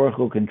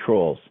historical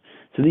controls.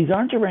 So this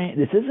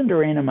isn't a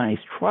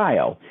randomized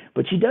trial,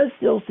 but she does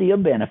still see a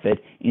benefit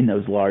in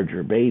those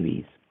larger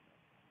babies.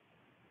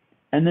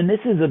 And then this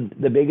is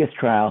the biggest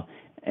trial,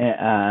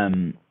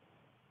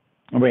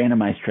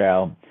 randomized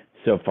trial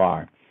so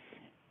far.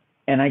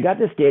 And I got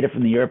this data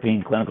from the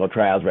European Clinical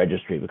Trials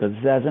Registry because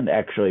this hasn't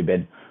actually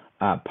been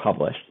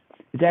published.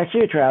 It's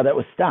actually a trial that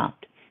was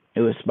stopped.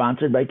 It was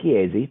sponsored by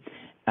Chiesi.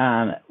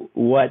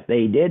 What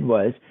they did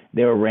was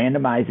they were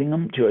randomizing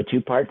them to a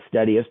 2-part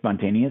study of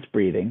spontaneous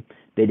breathing.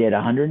 They did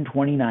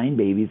 129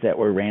 babies that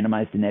were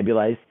randomized to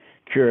nebulized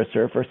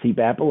Curasurf or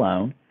CPAP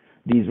alone.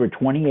 These were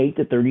 28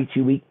 to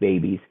 32-week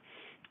babies.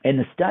 And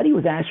the study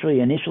was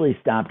actually initially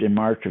stopped in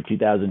March of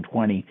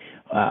 2020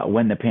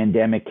 when the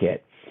pandemic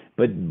hit.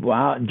 But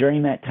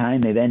during that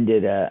time, they then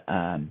did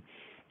a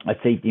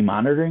safety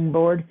monitoring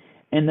board.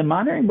 And the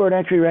monitoring board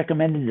actually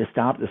recommended to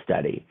stop the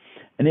study.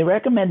 And they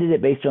recommended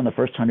it based on the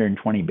first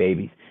 120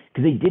 babies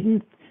because they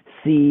didn't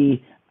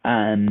see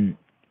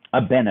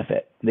a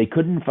benefit. They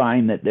couldn't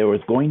find that there was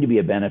going to be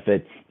a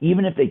benefit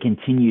even if they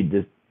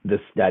continued the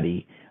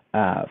study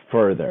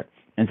further.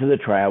 And so the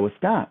trial was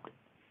stopped.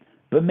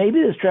 But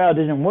maybe this trial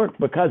didn't work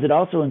because it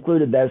also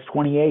included those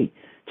 28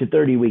 to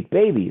 30-week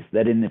babies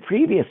that in the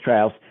previous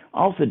trials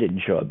also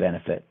didn't show a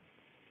benefit.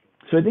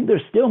 So I think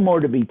there's still more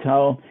to be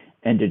told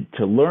and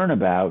to learn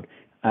about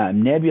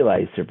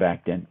nebulized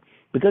surfactant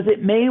because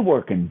it may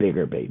work in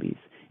bigger babies.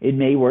 It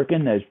may work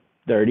in those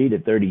 30 to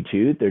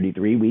 32,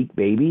 33-week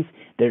babies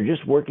that are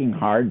just working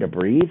hard to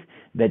breathe,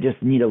 that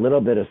just need a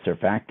little bit of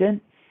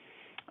surfactant,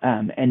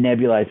 and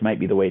nebulized might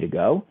be the way to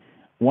go.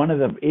 One of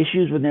the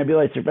issues with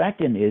nebulized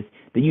surfactant is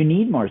that you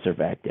need more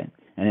surfactant.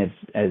 And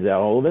as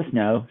all of us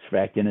know,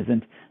 surfactant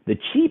isn't the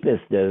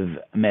cheapest of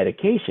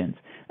medications.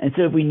 And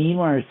so if we need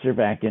more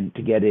surfactant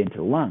to get into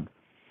the lung.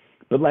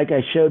 But like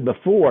I showed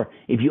before,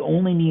 if you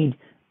only need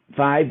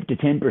 5 to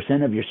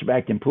 10% of your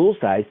surfactant pool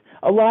size,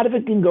 a lot of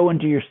it can go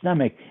into your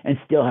stomach and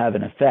still have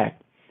an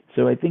effect.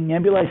 So I think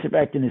nebulized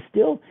surfactant is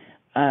still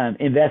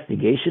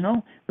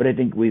investigational, but I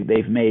think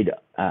they've made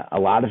a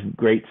lot of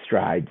great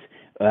strides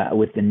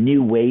with the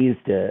new ways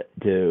to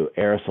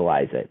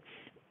aerosolize it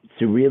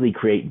to really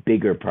create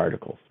bigger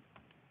particles.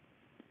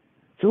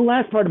 So the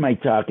last part of my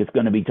talk is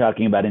going to be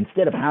talking about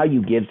instead of how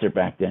you give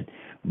surfactant,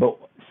 but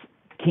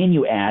can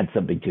you add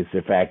something to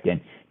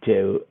surfactant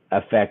to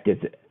affect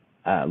its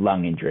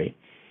lung injury?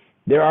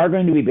 There are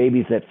going to be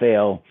babies that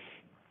fail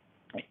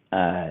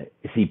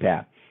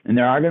CPAP, and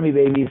there are going to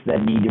be babies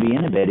that need to be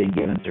intubated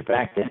given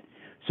surfactant.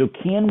 So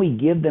can we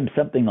give them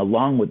something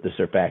along with the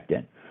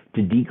surfactant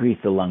to decrease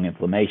the lung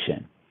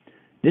inflammation?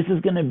 This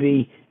is going to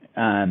be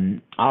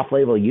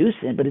off-label use,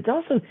 but it's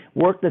also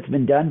work that's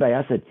been done by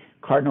us at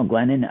Cardinal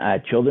Glennon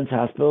Children's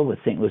Hospital with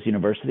St. Louis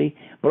University,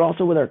 but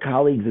also with our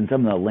colleagues in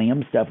some of the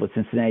LAM stuff with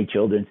Cincinnati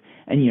Children's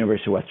and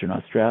University of Western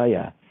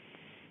Australia.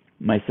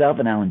 Myself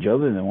and Alan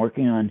Job have been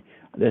working on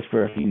this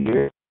for a few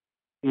years.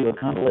 We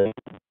accomplished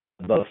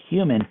both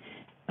human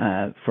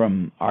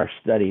from our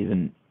studies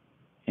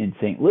in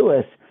St.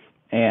 Louis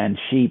and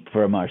sheep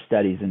from our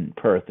studies in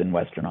Perth in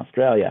Western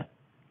Australia.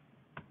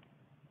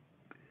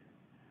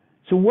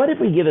 So what if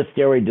we give a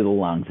steroid to the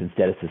lungs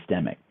instead of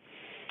systemic?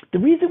 The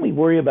reason we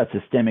worry about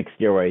systemic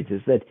steroids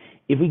is that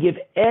if we give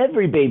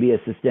every baby a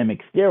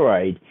systemic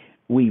steroid,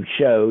 we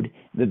showed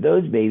that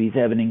those babies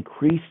have an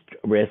increased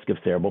risk of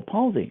cerebral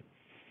palsy.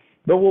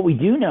 But what we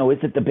do know is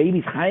that the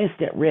babies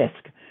highest at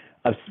risk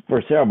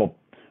for cerebral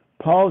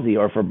palsy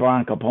or for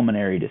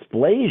bronchopulmonary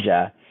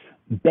dysplasia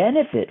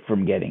benefit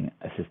from getting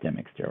a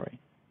systemic steroid.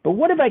 But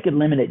what if I could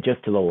limit it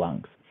just to the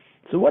lungs?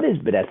 So what is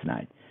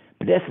budesonide?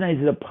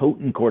 Budesonide is a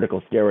potent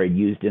corticosteroid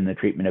used in the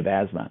treatment of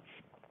asthma.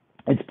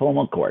 It's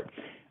Pulmicort.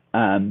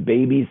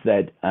 Babies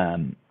that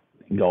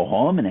go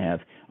home and have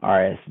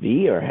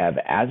RSV or have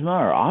asthma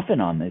are often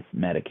on this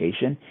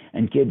medication,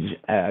 and kids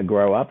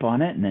grow up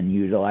on it and then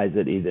utilize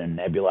it either in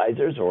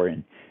nebulizers or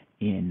in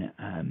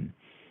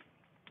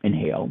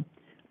inhaled.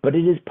 But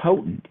it is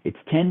potent. It's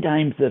 10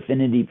 times the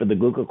affinity for the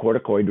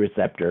glucocorticoid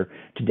receptor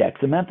to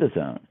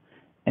dexamethasone,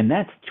 and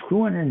that's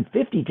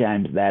 250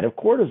 times that of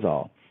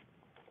cortisol.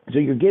 So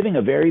you're giving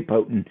a very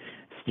potent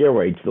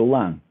steroid to the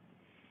lung.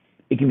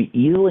 It can be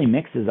easily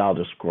mixed, as I'll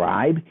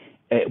describe,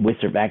 with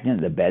surfactant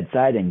at the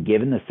bedside and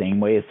given the same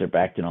way as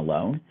surfactant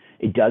alone.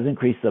 It does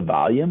increase the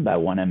volume by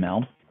 1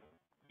 ml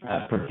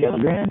per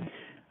kilogram.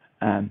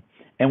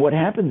 And what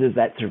happens is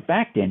that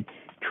surfactant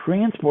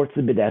transports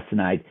the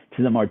budesonide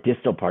to the more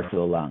distal parts of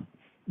the lung.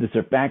 The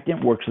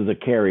surfactant works as a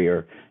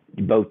carrier,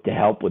 both to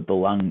help with the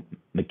lung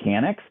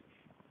mechanics,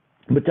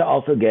 but to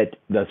also get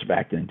the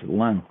surfactant into the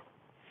lung.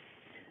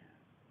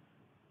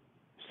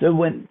 So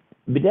when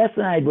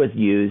budesonide was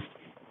used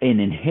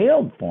in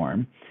inhaled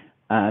form,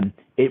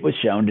 it was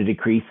shown to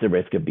decrease the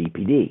risk of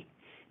BPD,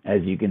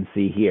 as you can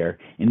see here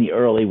in the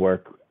early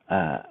work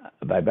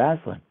by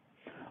Baslin.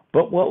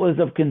 But what was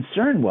of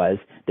concern was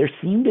there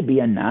seemed to be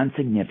a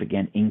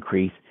non-significant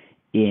increase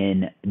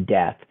in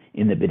death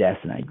in the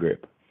budesonide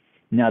group.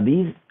 Now,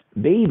 these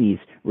babies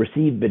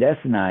received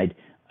budesonide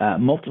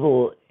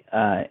multiple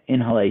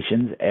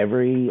inhalations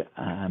every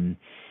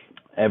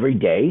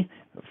day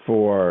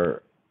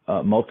for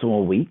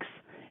multiple weeks,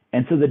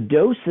 and so the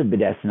dose of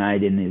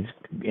budesonide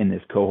in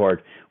this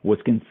cohort was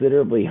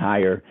considerably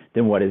higher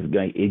than what is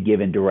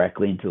given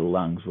directly into the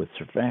lungs with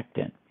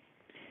surfactant.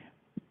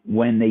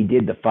 When they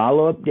did the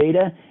follow-up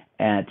data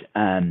at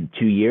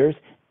 2 years,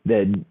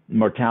 the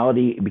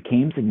mortality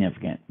became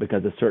significant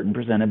because a certain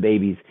percent of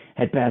babies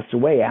had passed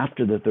away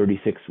after the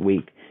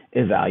 36-week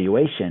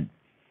evaluation.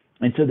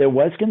 And so there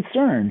was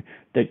concern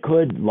that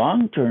could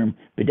long-term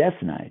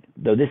budesonide,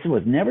 though this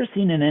was never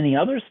seen in any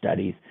other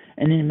studies,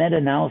 and in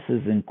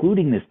meta-analysis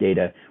including this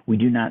data, we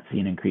do not see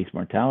an increased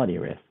mortality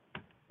risk.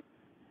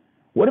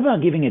 What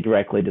about giving it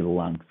directly to the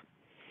lungs?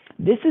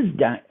 This is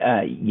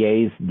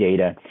Ye's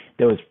data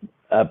that was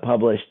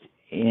published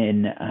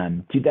in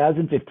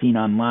 2015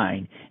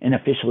 online and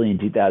officially in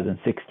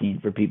 2016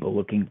 for people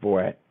looking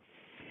for it.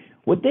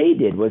 What they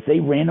did was they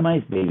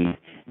randomized babies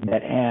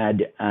that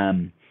had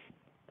an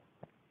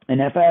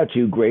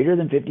FiO2 greater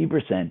than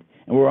 50% and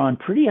were on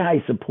pretty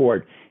high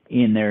support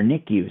in their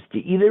NICUs to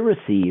either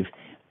receive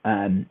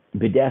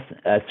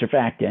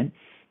surfactant,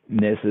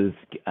 this is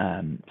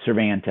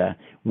Surfactant,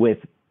 with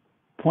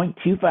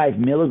 0.25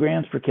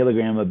 milligrams per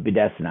kilogram of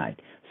budesonide.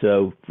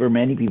 So for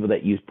many people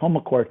that use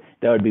Pulmicort,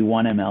 that would be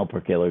 1 ml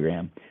per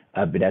kilogram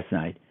of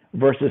budesonide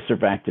versus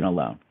surfactant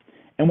alone.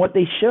 And what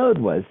they showed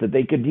was that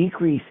they could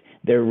decrease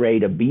their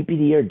rate of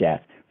BPD or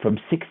death from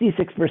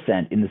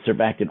 66% in the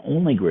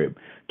surfactant-only group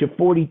to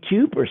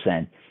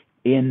 42%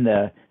 in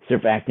the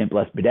surfactant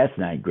plus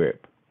budesonide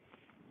group.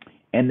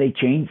 And they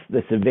changed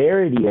the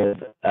severity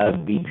of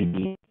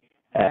BPD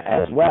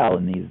as well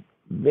in these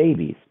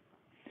babies.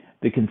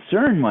 The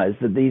concern was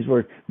that these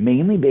were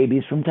mainly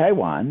babies from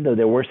Taiwan, though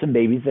there were some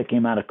babies that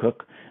came out of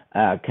Cook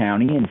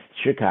County in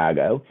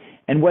Chicago,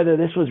 and whether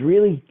this was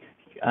really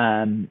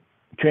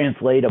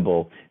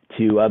translatable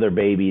to other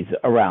babies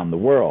around the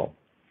world.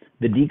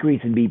 The decrease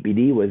in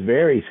BPD was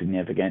very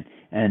significant,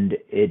 and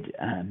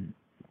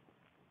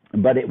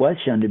but it was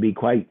shown to be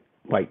quite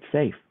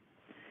safe.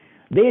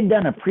 They had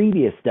done a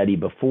previous study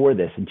before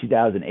this in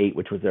 2008,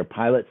 which was their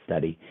pilot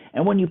study,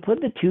 and when you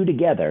put the two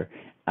together,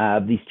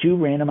 these two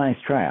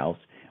randomized trials,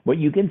 what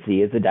you can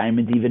see is the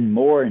diamond's even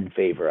more in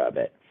favor of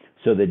it.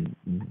 So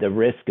the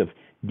risk of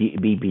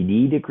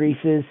BPD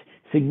decreases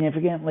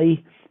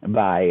significantly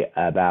by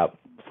about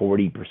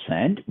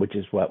 40%, which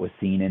is what was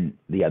seen in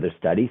the other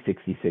study,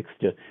 66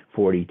 to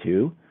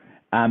 42.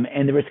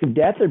 And the risk of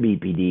death or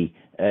BPD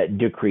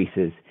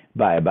decreases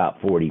by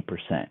about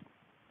 40%.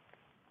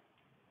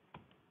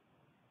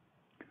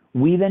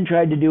 We then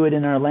tried to do it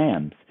in our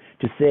lambs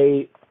to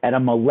say, at a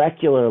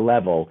molecular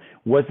level,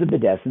 was the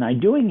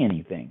budesonide doing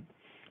anything?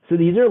 So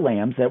these are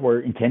lambs that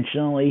were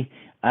intentionally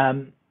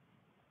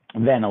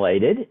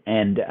ventilated,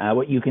 and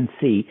what you can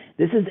see,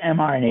 this is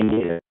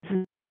mRNA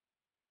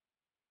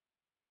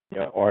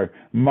data, or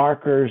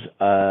markers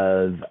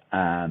of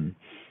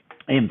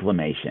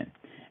inflammation.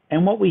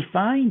 And what we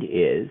find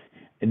is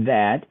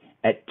that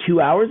at 2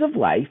 hours of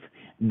life,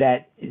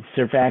 that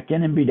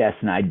surfactant and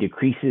budesonide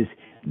decreases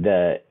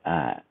the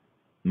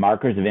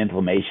markers of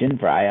inflammation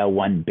for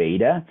IL-1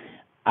 beta,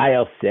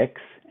 IL-6,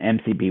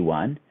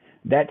 MCP-1.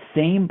 That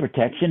same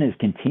protection is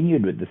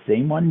continued with the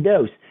same one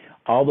dose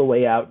all the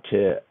way out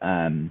to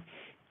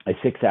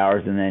 6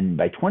 hours, and then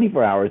by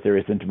 24 hours there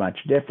isn't much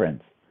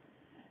difference.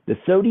 The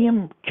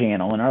sodium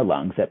channel in our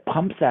lungs that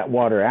pumps that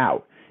water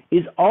out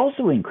is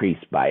also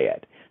increased by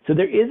it. So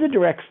there is a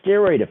direct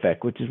steroid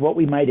effect, which is what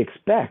we might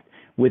expect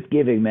with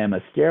giving them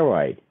a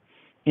steroid.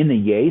 In the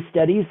Ye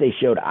studies, they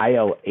showed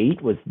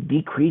IL-8 was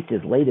decreased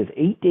as late as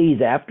 8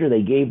 days after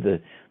they gave the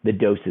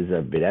doses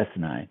of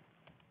budesonide.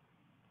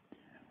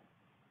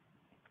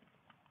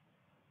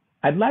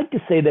 I'd like to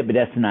say that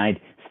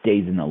budesonide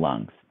stays in the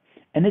lungs,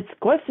 and it's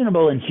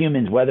questionable in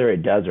humans whether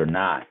it does or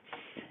not.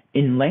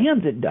 In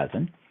lambs, it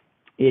doesn't.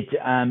 It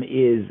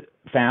is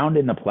found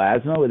in the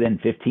plasma within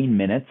 15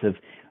 minutes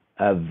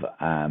of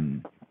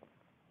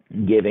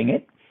giving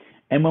it.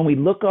 And when we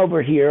look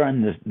over here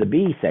on the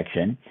B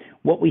section,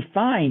 what we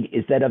find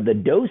is that of the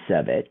dose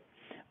of it,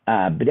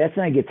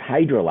 budesonide gets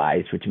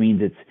hydrolyzed, which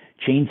means it's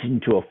changed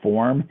into a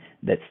form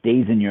that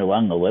stays in your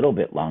lung a little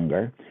bit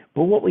longer.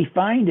 But what we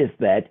find is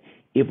that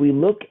if we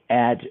look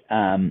at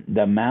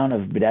the amount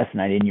of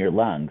budesonide in your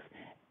lungs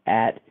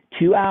at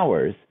 2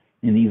 hours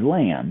in these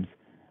lambs,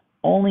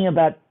 only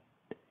about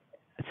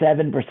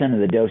 7% of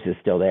the dose is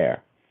still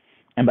there.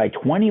 And by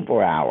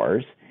 24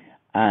 hours,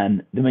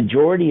 the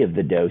majority of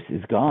the dose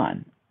is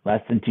gone.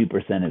 Less than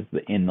 2% is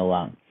in the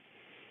lung,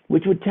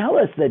 which would tell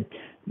us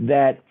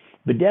that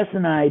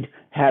budesonide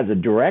has a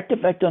direct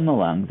effect on the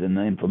lungs and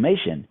the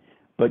inflammation,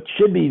 but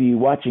should be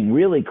watching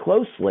really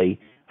closely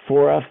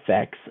for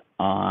effects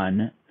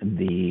on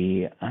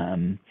the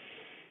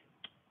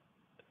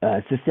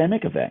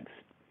systemic effects.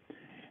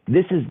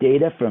 This is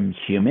data from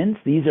humans.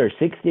 These are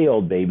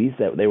 6-day-old babies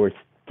that they were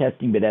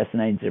testing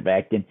budesonide and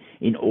surfactant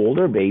in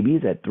older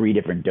babies at 3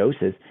 different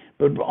doses.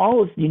 But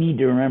all you need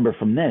to remember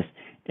from this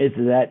is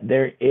that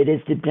it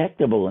is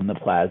detectable in the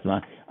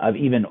plasma of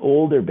even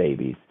older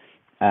babies,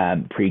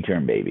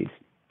 preterm babies.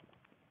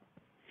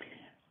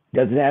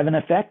 Does it have an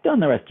effect on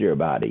the rest of your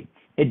body?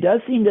 It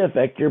does seem to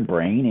affect your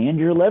brain and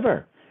your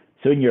liver.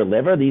 So in your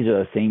liver, these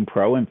are the same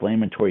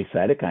pro-inflammatory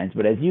cytokines,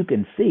 but as you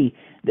can see,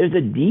 there's a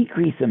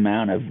decreased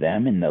amount of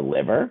them in the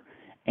liver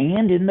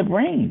and in the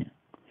brain.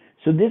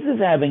 So this is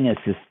having a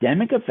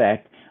systemic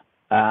effect,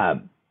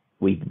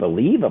 we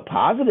believe a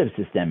positive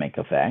systemic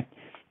effect,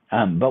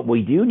 but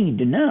we do need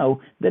to know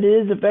that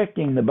it is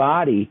affecting the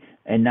body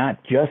and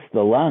not just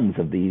the lungs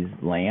of these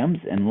lambs,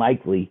 and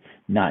likely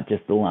not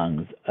just the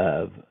lungs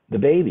of the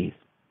babies.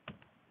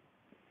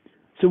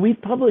 So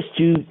we've published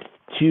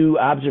two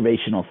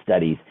observational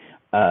studies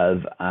of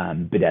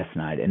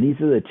budesonide, and these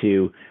are the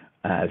 2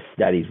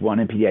 studies, one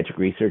in Pediatric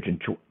Research in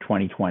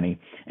 2020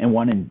 and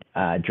one in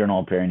Journal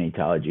of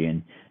Perinatology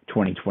in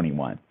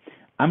 2021.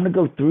 I'm going to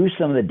go through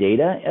some of the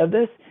data of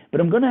this,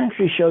 but I'm going to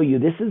actually show you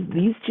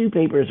these 2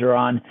 papers are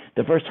on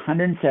the first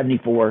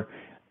 174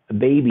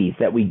 babies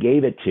that we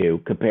gave it to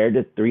compared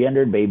to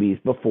 300 babies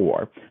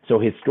before. So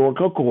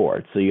historical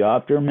cohorts. So you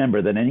have to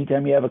remember that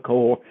anytime you have a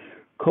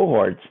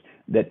cohorts,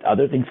 that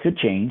other things could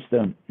change,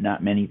 though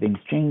not many things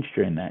changed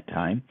during that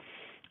time.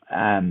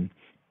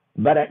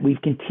 But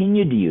we've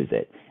continued to use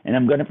it, and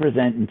I'm going to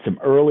present some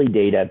early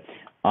data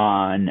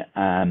on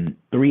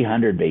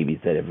 300 babies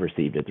that have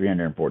received it,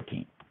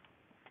 314.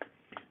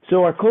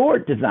 So our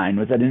cohort design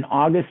was that in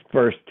August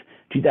 1st,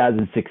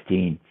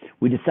 2016,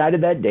 we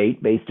decided that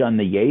date based on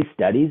the YEA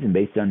studies and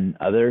based on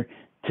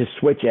to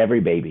switch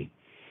every baby.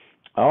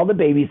 All the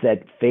babies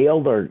that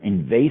failed or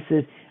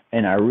invasive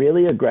and our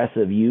really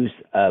aggressive use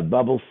of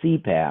bubble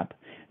CPAP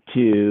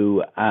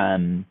to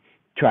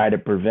try to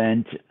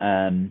prevent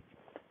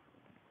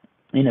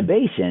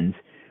intubations,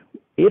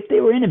 if they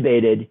were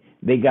intubated,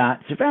 they got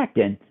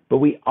surfactant, but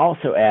we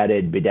also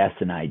added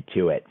budesonide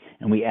to it,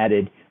 and we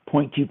added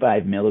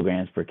 0.25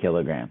 milligrams per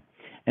kilogram.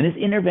 And this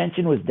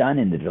intervention was done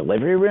in the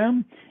delivery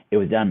room. It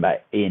was done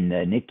in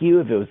the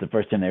NICU if it was the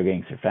first time they were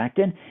getting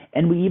surfactant,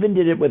 and we even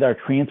did it with our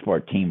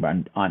transport team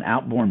on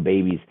outborn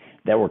babies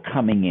that were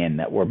coming in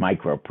that were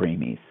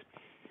micro-preemies.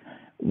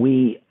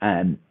 We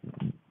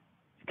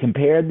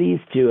compared these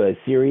to a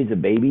series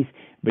of babies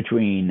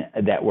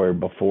that were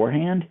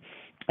beforehand,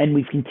 and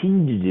we've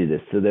continued to do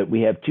this so that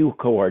we have 2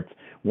 cohorts.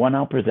 One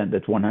I'll present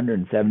that's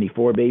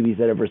 174 babies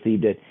that have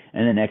received it,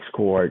 and the next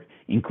cohort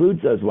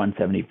includes those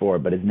 174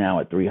 but is now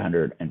at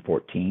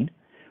 314.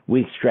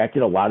 We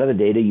extracted a lot of the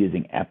data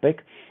using EPIC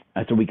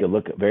so we could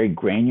look at very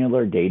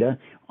granular data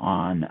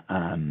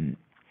on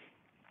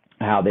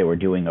how they were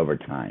doing over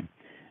time.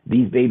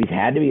 These babies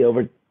had to be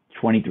over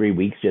 23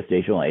 weeks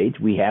gestational age.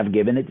 We have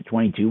given it to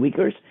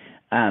 22-weekers,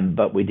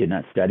 but we did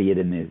not study it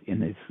in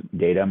this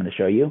data I'm going to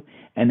show you.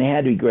 And they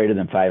had to be greater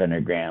than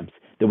 500 grams,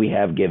 that we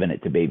have given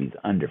it to babies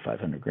under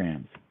 500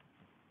 grams.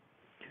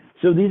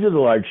 So these are the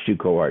large 2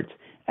 cohorts.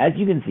 As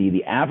you can see,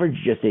 the average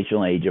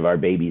gestational age of our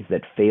babies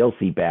that fail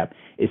CPAP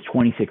is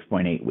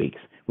 26.8 weeks,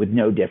 with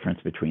no difference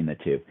between the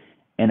 2,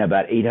 and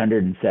about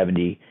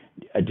 870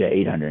 to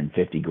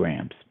 850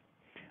 grams.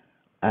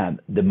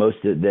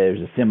 There's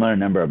a similar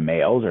number of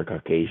males or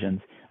Caucasians.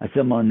 A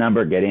similar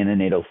number get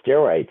antenatal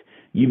steroids.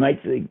 You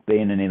might think the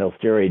antenatal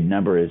steroid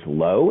number is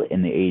low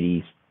in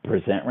the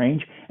 80%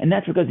 range, and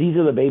that's because these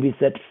are the babies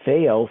that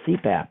fail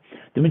CPAP.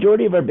 The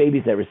majority of our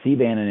babies that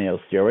receive antenatal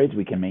steroids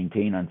we can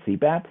maintain on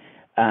CPAP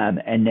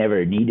and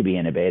never need to be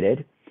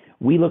intubated.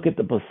 We look at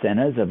the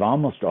placentas of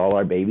almost all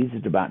our babies.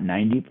 It's about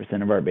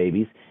 90% of our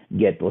babies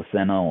get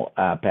placental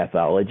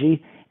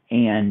pathology,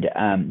 and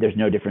there's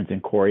no difference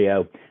in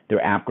choreo. Their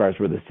APGARs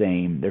were the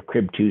same, their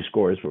CRIB2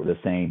 scores were the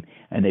same,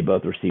 and they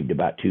both received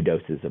about 2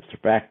 doses of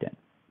surfactant.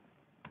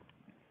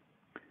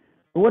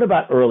 But what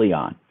about early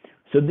on?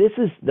 So this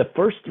is the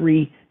first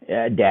 3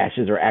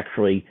 dashes are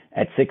actually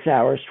at 6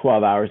 hours,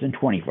 12 hours, and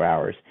 24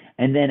 hours.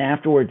 And then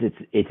afterwards,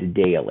 it's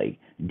daily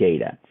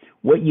data.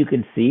 What you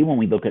can see when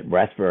we look at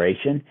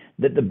respiration,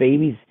 that the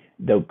babies,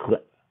 they'll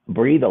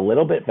breathe a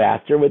little bit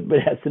faster with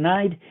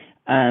budesonide,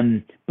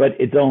 but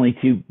it's only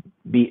 2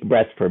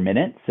 breaths per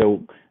minute.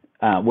 So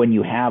when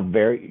you have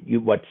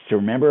what's to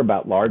remember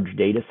about large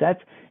data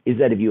sets is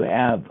that if you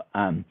have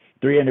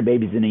 300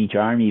 babies in each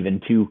arm,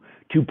 even two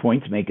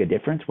points make a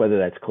difference, whether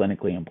that's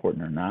clinically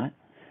important or not.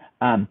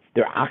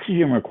 Their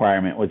oxygen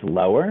requirement was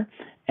lower,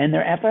 and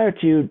their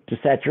FiO2 to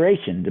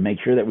saturation, to make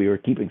sure that we were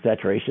keeping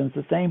saturations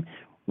the same,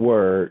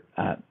 was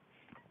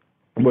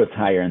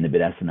higher in the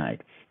budesonide.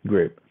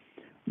 group.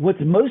 What's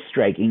most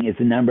striking is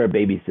the number of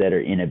babies that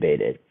are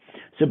intubated.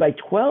 So by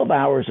 12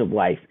 hours of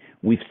life,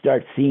 we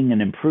start seeing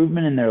an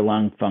improvement in their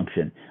lung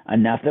function,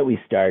 enough that we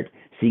start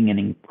seeing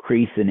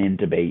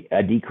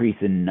a decrease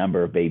in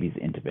number of babies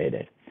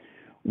intubated.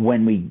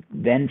 When we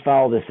then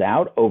follow this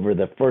out over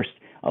the first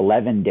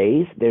 11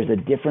 days, there's a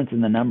difference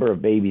in the number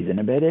of babies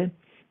intubated.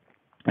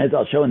 As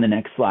I'll show in the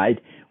next slide,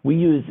 we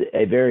use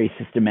a very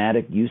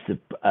systematic use of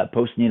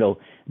postnatal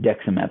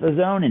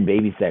dexamethasone in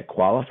babies that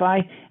qualify,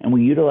 and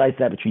we utilize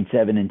that between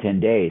 7 and 10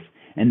 days.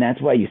 And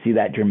that's why you see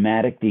that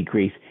dramatic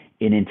decrease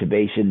in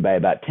intubation by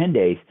about 10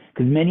 days,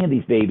 because many of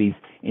these babies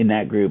in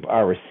that group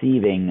are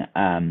receiving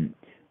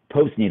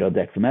postnatal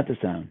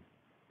dexamethasone.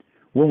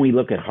 When we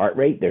look at heart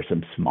rate, there's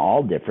some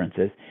small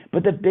differences,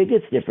 but the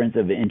biggest difference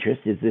of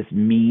interest is this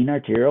mean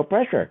arterial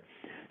pressure.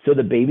 So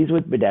the babies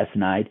with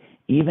budesonide,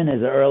 even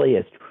as early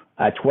as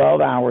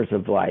 12 hours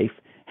of life,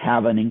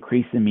 have an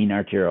increase in mean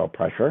arterial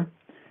pressure.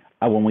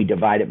 When we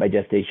divide it by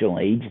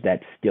gestational age,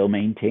 that's still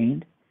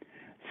maintained.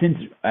 Since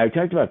I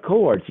talked about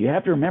cohorts, you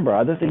have to remember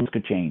other things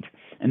could change.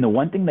 And the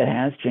one thing that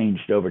has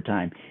changed over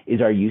time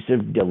is our use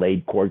of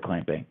delayed cord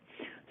clamping.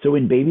 So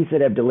in babies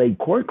that have delayed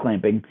cord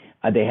clamping,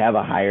 they have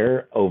a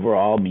higher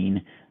overall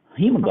mean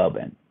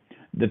hemoglobin.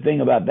 The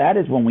thing about that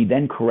is when we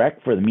then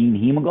correct for the mean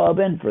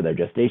hemoglobin, for their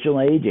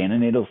gestational age,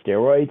 antenatal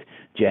steroids,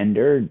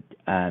 gender,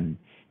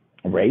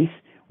 race,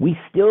 we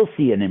still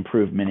see an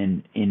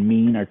improvement in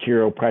mean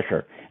arterial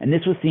pressure. And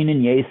this was seen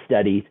in Ye's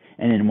studies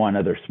and in one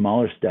other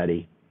smaller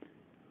study.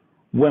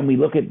 When we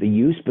look at the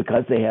use,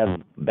 because they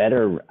have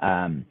better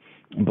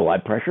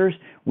blood pressures,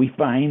 we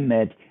find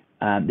that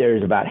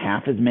there's about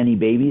half as many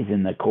babies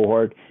in the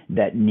cohort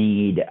that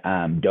need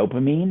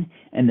dopamine,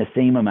 and the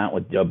same amount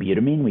with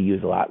dobutamine. We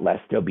use a lot less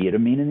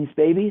dobutamine in these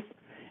babies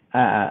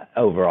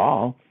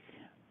overall,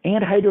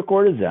 and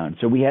hydrocortisone.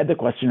 So we had the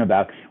question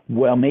about,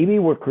 well, maybe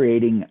we're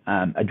creating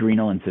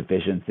adrenal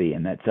insufficiency,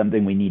 and that's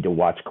something we need to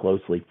watch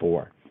closely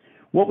for.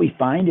 What we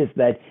find is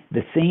that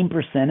the same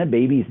percent of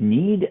babies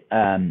need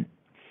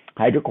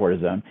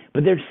hydrocortisone,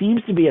 but there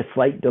seems to be a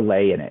slight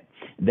delay in it,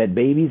 that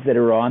babies that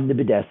are on the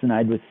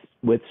budesonide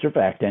with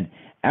surfactant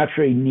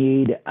actually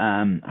need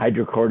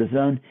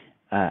hydrocortisone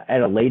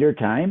at a later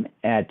time,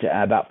 at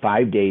about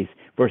 5 days,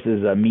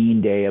 versus a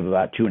mean day of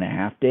about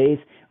 2.5 days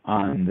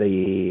on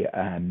the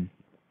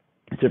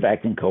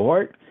surfactant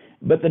cohort.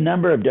 But the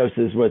number of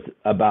doses was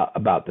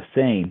about the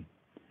same.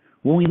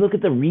 When we look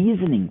at the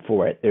reasoning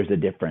for it, there's a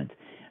difference.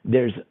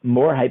 There's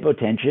more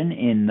hypotension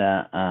in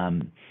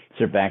the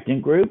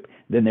surfactant group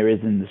than there is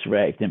in the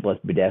surfactant plus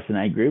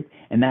budesonide group,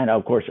 and that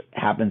of course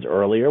happens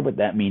earlier with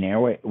that mean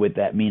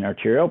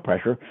arterial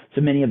pressure.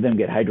 So many of them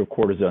get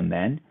hydrocortisone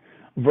then,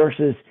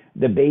 versus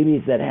the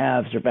babies that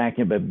have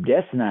surfactant but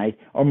budesonide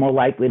are more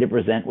likely to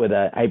present with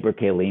a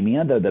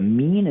hyperkalemia. Though the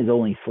mean is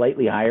only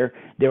slightly higher,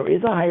 there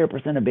is a higher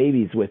percent of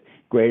babies with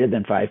greater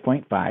than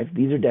 5.5.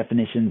 These are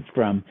definitions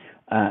from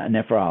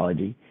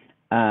nephrology.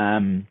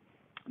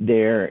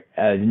 There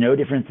is no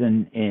difference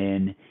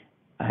in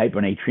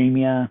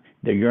hyponatremia.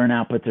 Their urine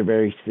outputs are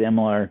very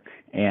similar,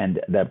 and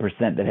the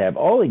percent that have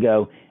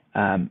oligo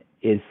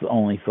is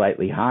only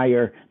slightly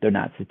higher. They're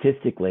not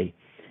statistically.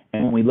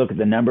 And when we look at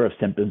the number of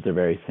symptoms, they're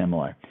very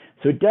similar.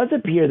 So it does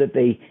appear that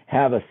they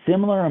have a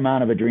similar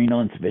amount of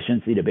adrenal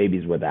insufficiency to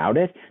babies without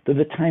it, though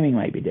the timing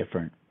might be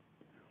different.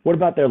 What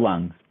about their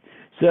lungs?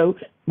 So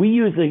we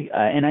use the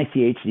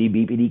NICHD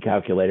BPD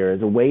calculator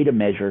as a way to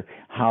measure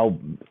how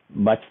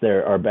much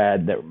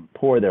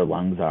poor their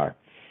lungs are.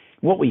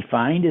 What we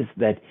find is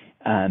that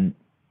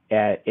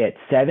at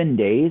 7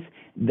 days,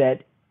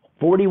 that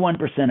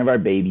 41% of our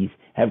babies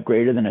have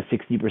greater than a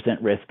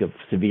 60% risk of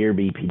severe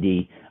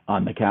BPD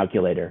on the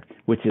calculator,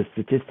 which is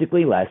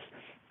statistically less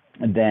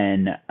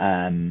than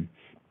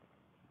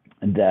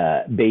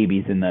the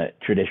babies in the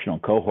traditional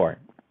cohort.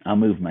 I'll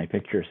move my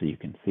picture so you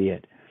can see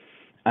it.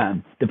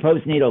 The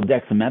postnatal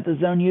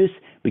dexamethasone use,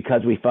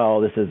 because we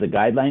follow this as a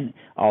guideline,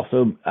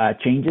 also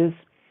changes.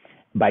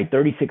 By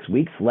 36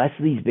 weeks, less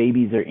of these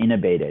babies are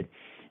intubated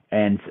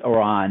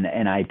or on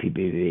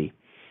NIPPV.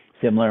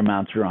 Similar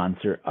amounts are on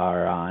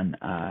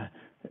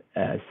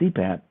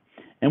CPAP.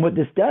 And what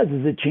this does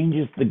is it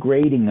changes the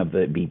grading of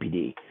the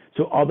BPD.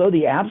 So although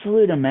the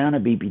absolute amount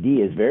of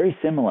BPD is very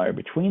similar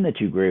between the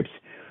two groups,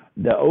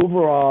 the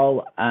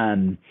overall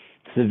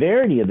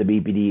severity of the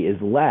BPD is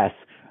less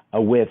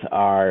with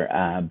our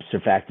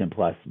surfactant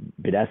plus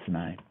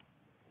budesonide.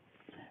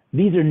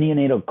 These are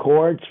neonatal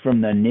cohorts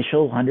from the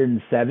initial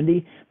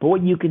 170, but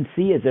what you can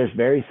see is there's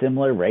very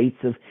similar rates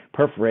of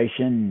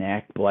perforation,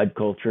 neck, blood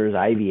cultures,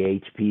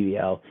 IVH,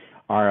 PVL,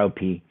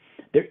 ROP.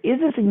 There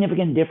is a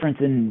significant difference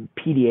in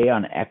PDA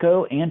on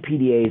echo and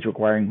PDAs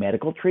requiring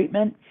medical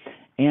treatment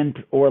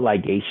or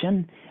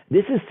ligation.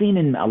 This is seen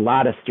in a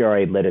lot of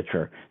steroid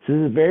literature. So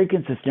this is very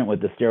consistent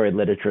with the steroid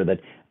literature that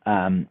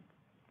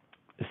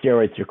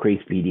steroids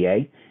decrease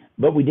PDA,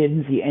 but we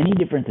didn't see any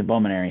difference in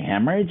pulmonary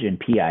hemorrhage and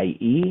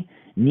PIE,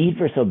 need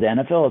for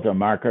sildenafil as a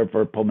marker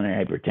for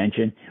pulmonary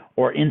hypertension,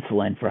 or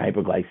insulin for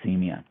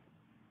hypoglycemia.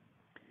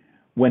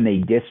 When they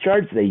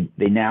discharge, they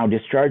now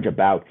discharge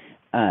about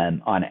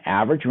on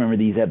average, remember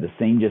these have the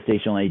same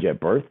gestational age at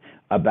birth,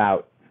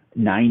 about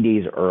 9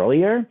 days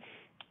earlier.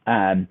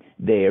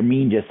 Their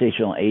mean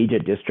gestational age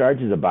at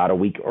discharge is about a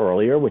week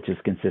earlier, which is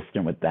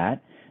consistent with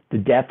that. The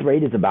death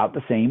rate is about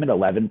the same at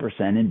 11%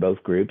 in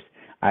both groups.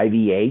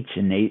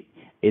 IVH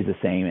is the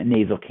same, and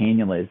nasal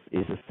cannula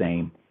is the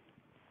same.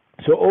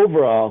 So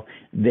overall,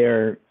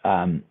 they're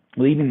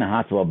leaving the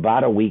hospital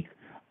about a week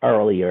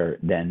earlier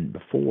than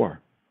before.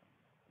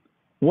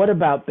 What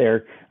about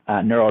their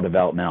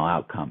neurodevelopmental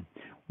outcome?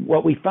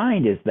 What we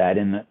find is that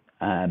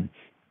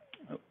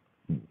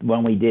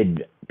when we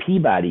did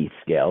Peabody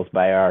scales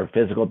by our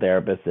physical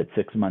therapists at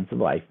 6 months of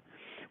life,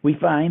 we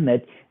find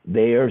that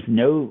there's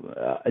no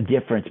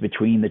difference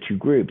between the two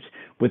groups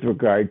with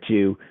regard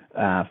to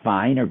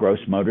fine or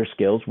gross motor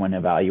skills when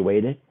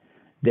evaluated.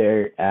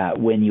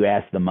 When you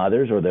ask the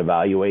mothers or the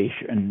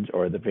evaluations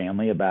or the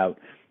family about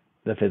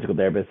the physical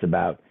therapists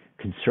about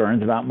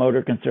concerns about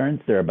motor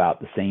concerns, they're about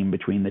the same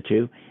between the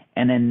two.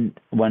 And then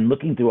when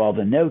looking through all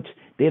the notes,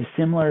 they have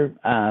similar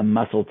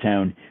muscle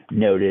tone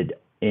noted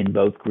in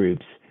both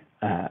groups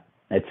at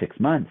 6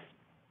 months.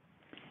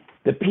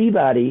 The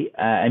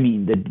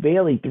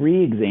Bailey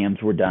 3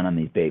 exams were done on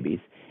these babies.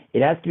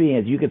 It has to be,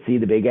 as you can see,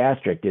 the big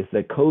asterisk is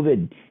that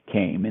COVID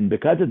came, and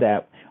because of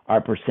that,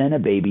 our percent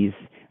of babies,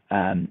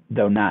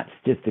 though not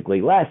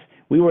statistically less,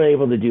 we were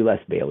able to do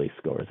less Bailey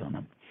scores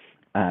on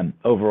them.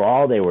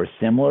 Overall, they were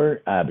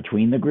similar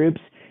between the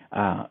groups,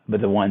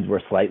 but the ones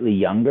were slightly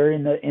younger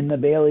in the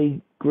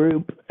Bailey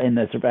group, in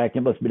the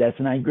surfactant plus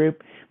budesonide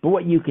group. But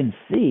what you can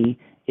see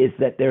is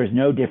that there's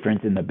no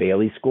difference in the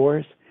Bailey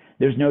scores.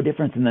 There's no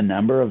difference in the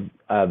number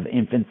of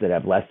infants that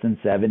have less than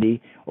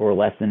 70 or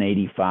less than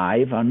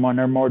 85 on one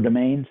or more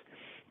domains.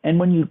 And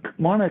when you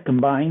want to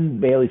combine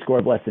Bailey score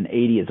of less than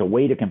 80 as a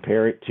way to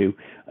compare it to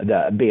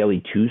the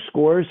Bailey 2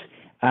 scores,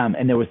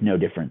 and there was no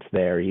difference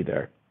there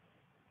either.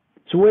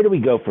 So where do we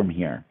go from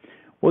here?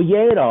 Well,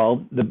 Ye et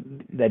al.,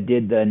 that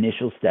did the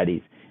initial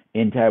studies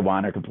in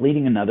Taiwan, are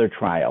completing another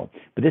trial,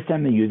 but this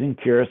time they're using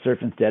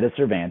CuraSurf instead of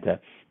Surfactant.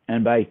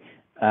 And by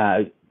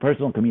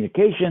personal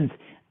communications,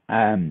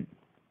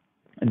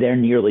 they're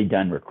nearly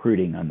done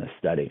recruiting on this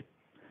study.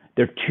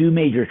 There are 2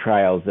 major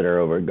trials that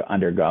are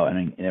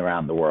undergoing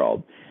around the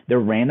world. They're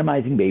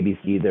randomizing babies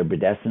to either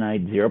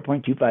budesonide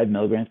 0.25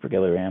 milligrams per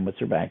kilogram with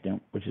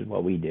surfactant, which is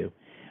what we do,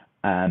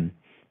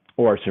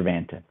 or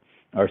Surfactant.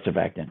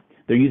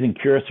 They're using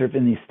CuraSurf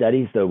in these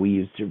studies, though we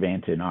use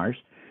Surfactant in ours.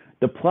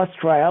 The PLUS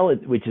trial,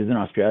 which is in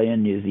Australia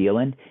and New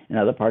Zealand and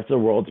other parts of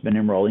the world, has been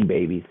enrolling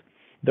babies.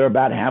 They're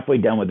about halfway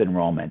done with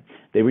enrollment.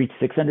 They reached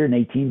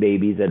 618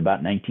 babies at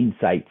about 19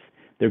 sites.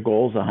 Their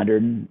goal is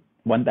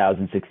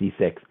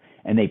 1,066,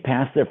 and they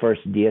passed their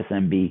first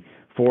DSMB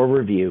for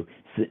review,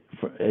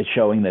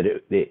 showing that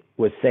it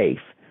was safe,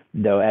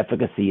 though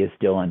efficacy is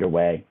still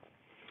underway.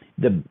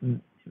 The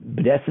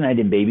budesonide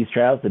in babies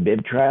trials, the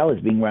BIB trial, is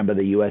being run by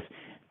the U.S.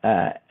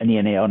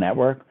 Neonatal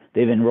Network.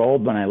 They've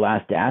enrolled, when I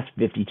last asked,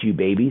 52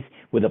 babies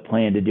with a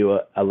plan to do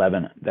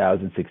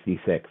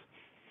 11,066.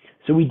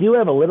 So we do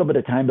have a little bit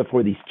of time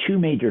before these 2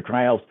 major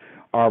trials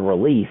are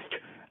released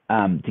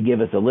to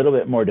give us a little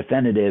bit more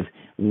definitive,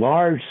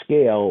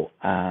 large-scale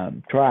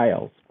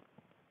trials.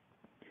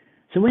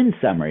 So in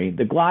summary,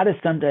 the glottis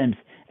sometimes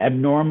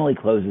abnormally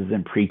closes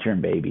in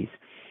preterm babies,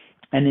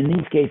 and in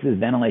these cases,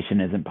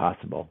 ventilation isn't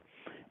possible.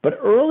 But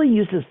early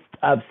use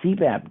of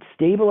CPAP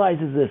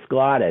stabilizes this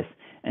glottis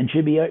and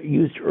should be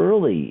used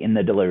early in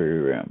the delivery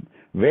room,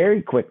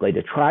 very quickly,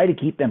 to try to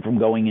keep them from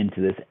going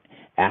into this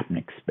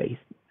apneic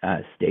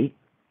state.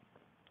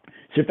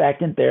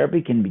 Surfactant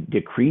therapy can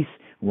decrease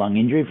lung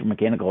injury from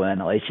mechanical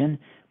ventilation,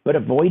 but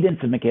avoidance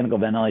of mechanical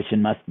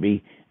ventilation must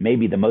be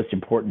maybe the most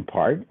important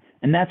part,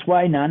 and that's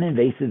why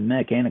non-invasive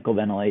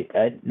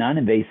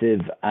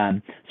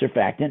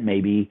surfactant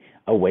may be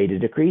a way to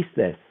decrease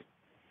this.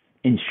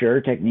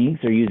 Ensure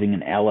techniques or using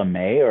an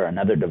LMA or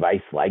another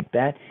device like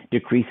that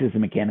decreases the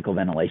mechanical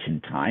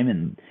ventilation time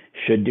and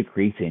should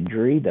decrease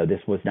injury, though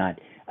this was not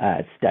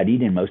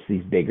studied in most of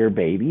these bigger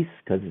babies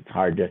because it's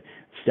hard to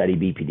study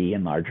BPD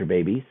in larger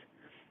babies.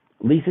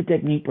 LISA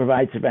technique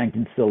provides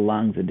surfactants to the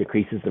lungs and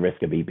decreases the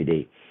risk of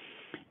BPD.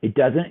 It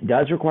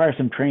does require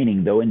some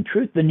training, though in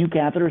truth, the new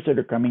catheters that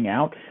are coming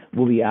out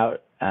will be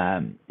out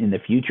in the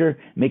future,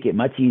 make it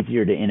much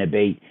easier to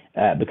intubate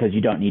because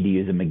you don't need to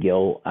use a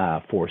McGill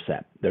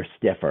forceps. They're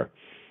stiffer.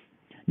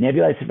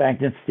 Nebulized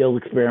surfactant is still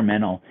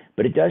experimental,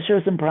 but it does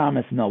show some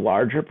promise in the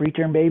larger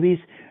preterm babies,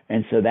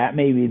 and so that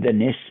may be the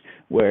niche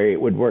where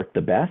it would work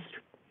the best.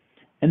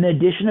 And the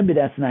addition of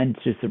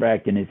budesonide to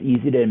surfactant is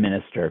easy to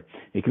administer.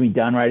 It can be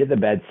done right at the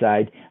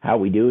bedside. How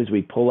we do is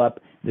we pull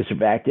up the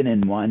surfactant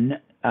in one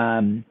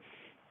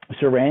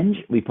syringe.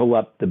 We pull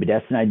up the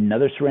budesonide in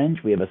another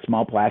syringe. We have a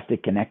small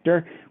plastic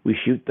connector. We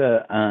shoot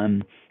the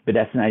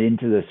budesonide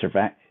into the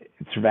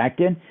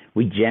surfactant.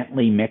 We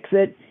gently mix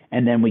it,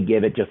 and then we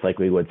give it just like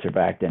we would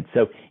surfactant.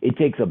 So it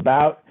takes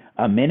about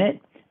a minute,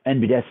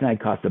 and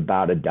budesonide costs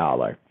about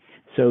 $1.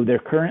 So there are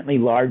currently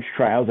large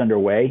trials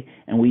underway,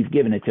 and we've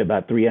given it to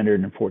about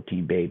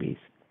 314 babies.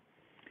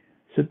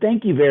 So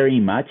thank you very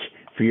much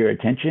for your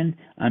attention.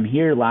 I'm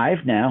here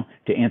live now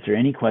to answer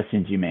any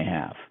questions you may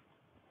have.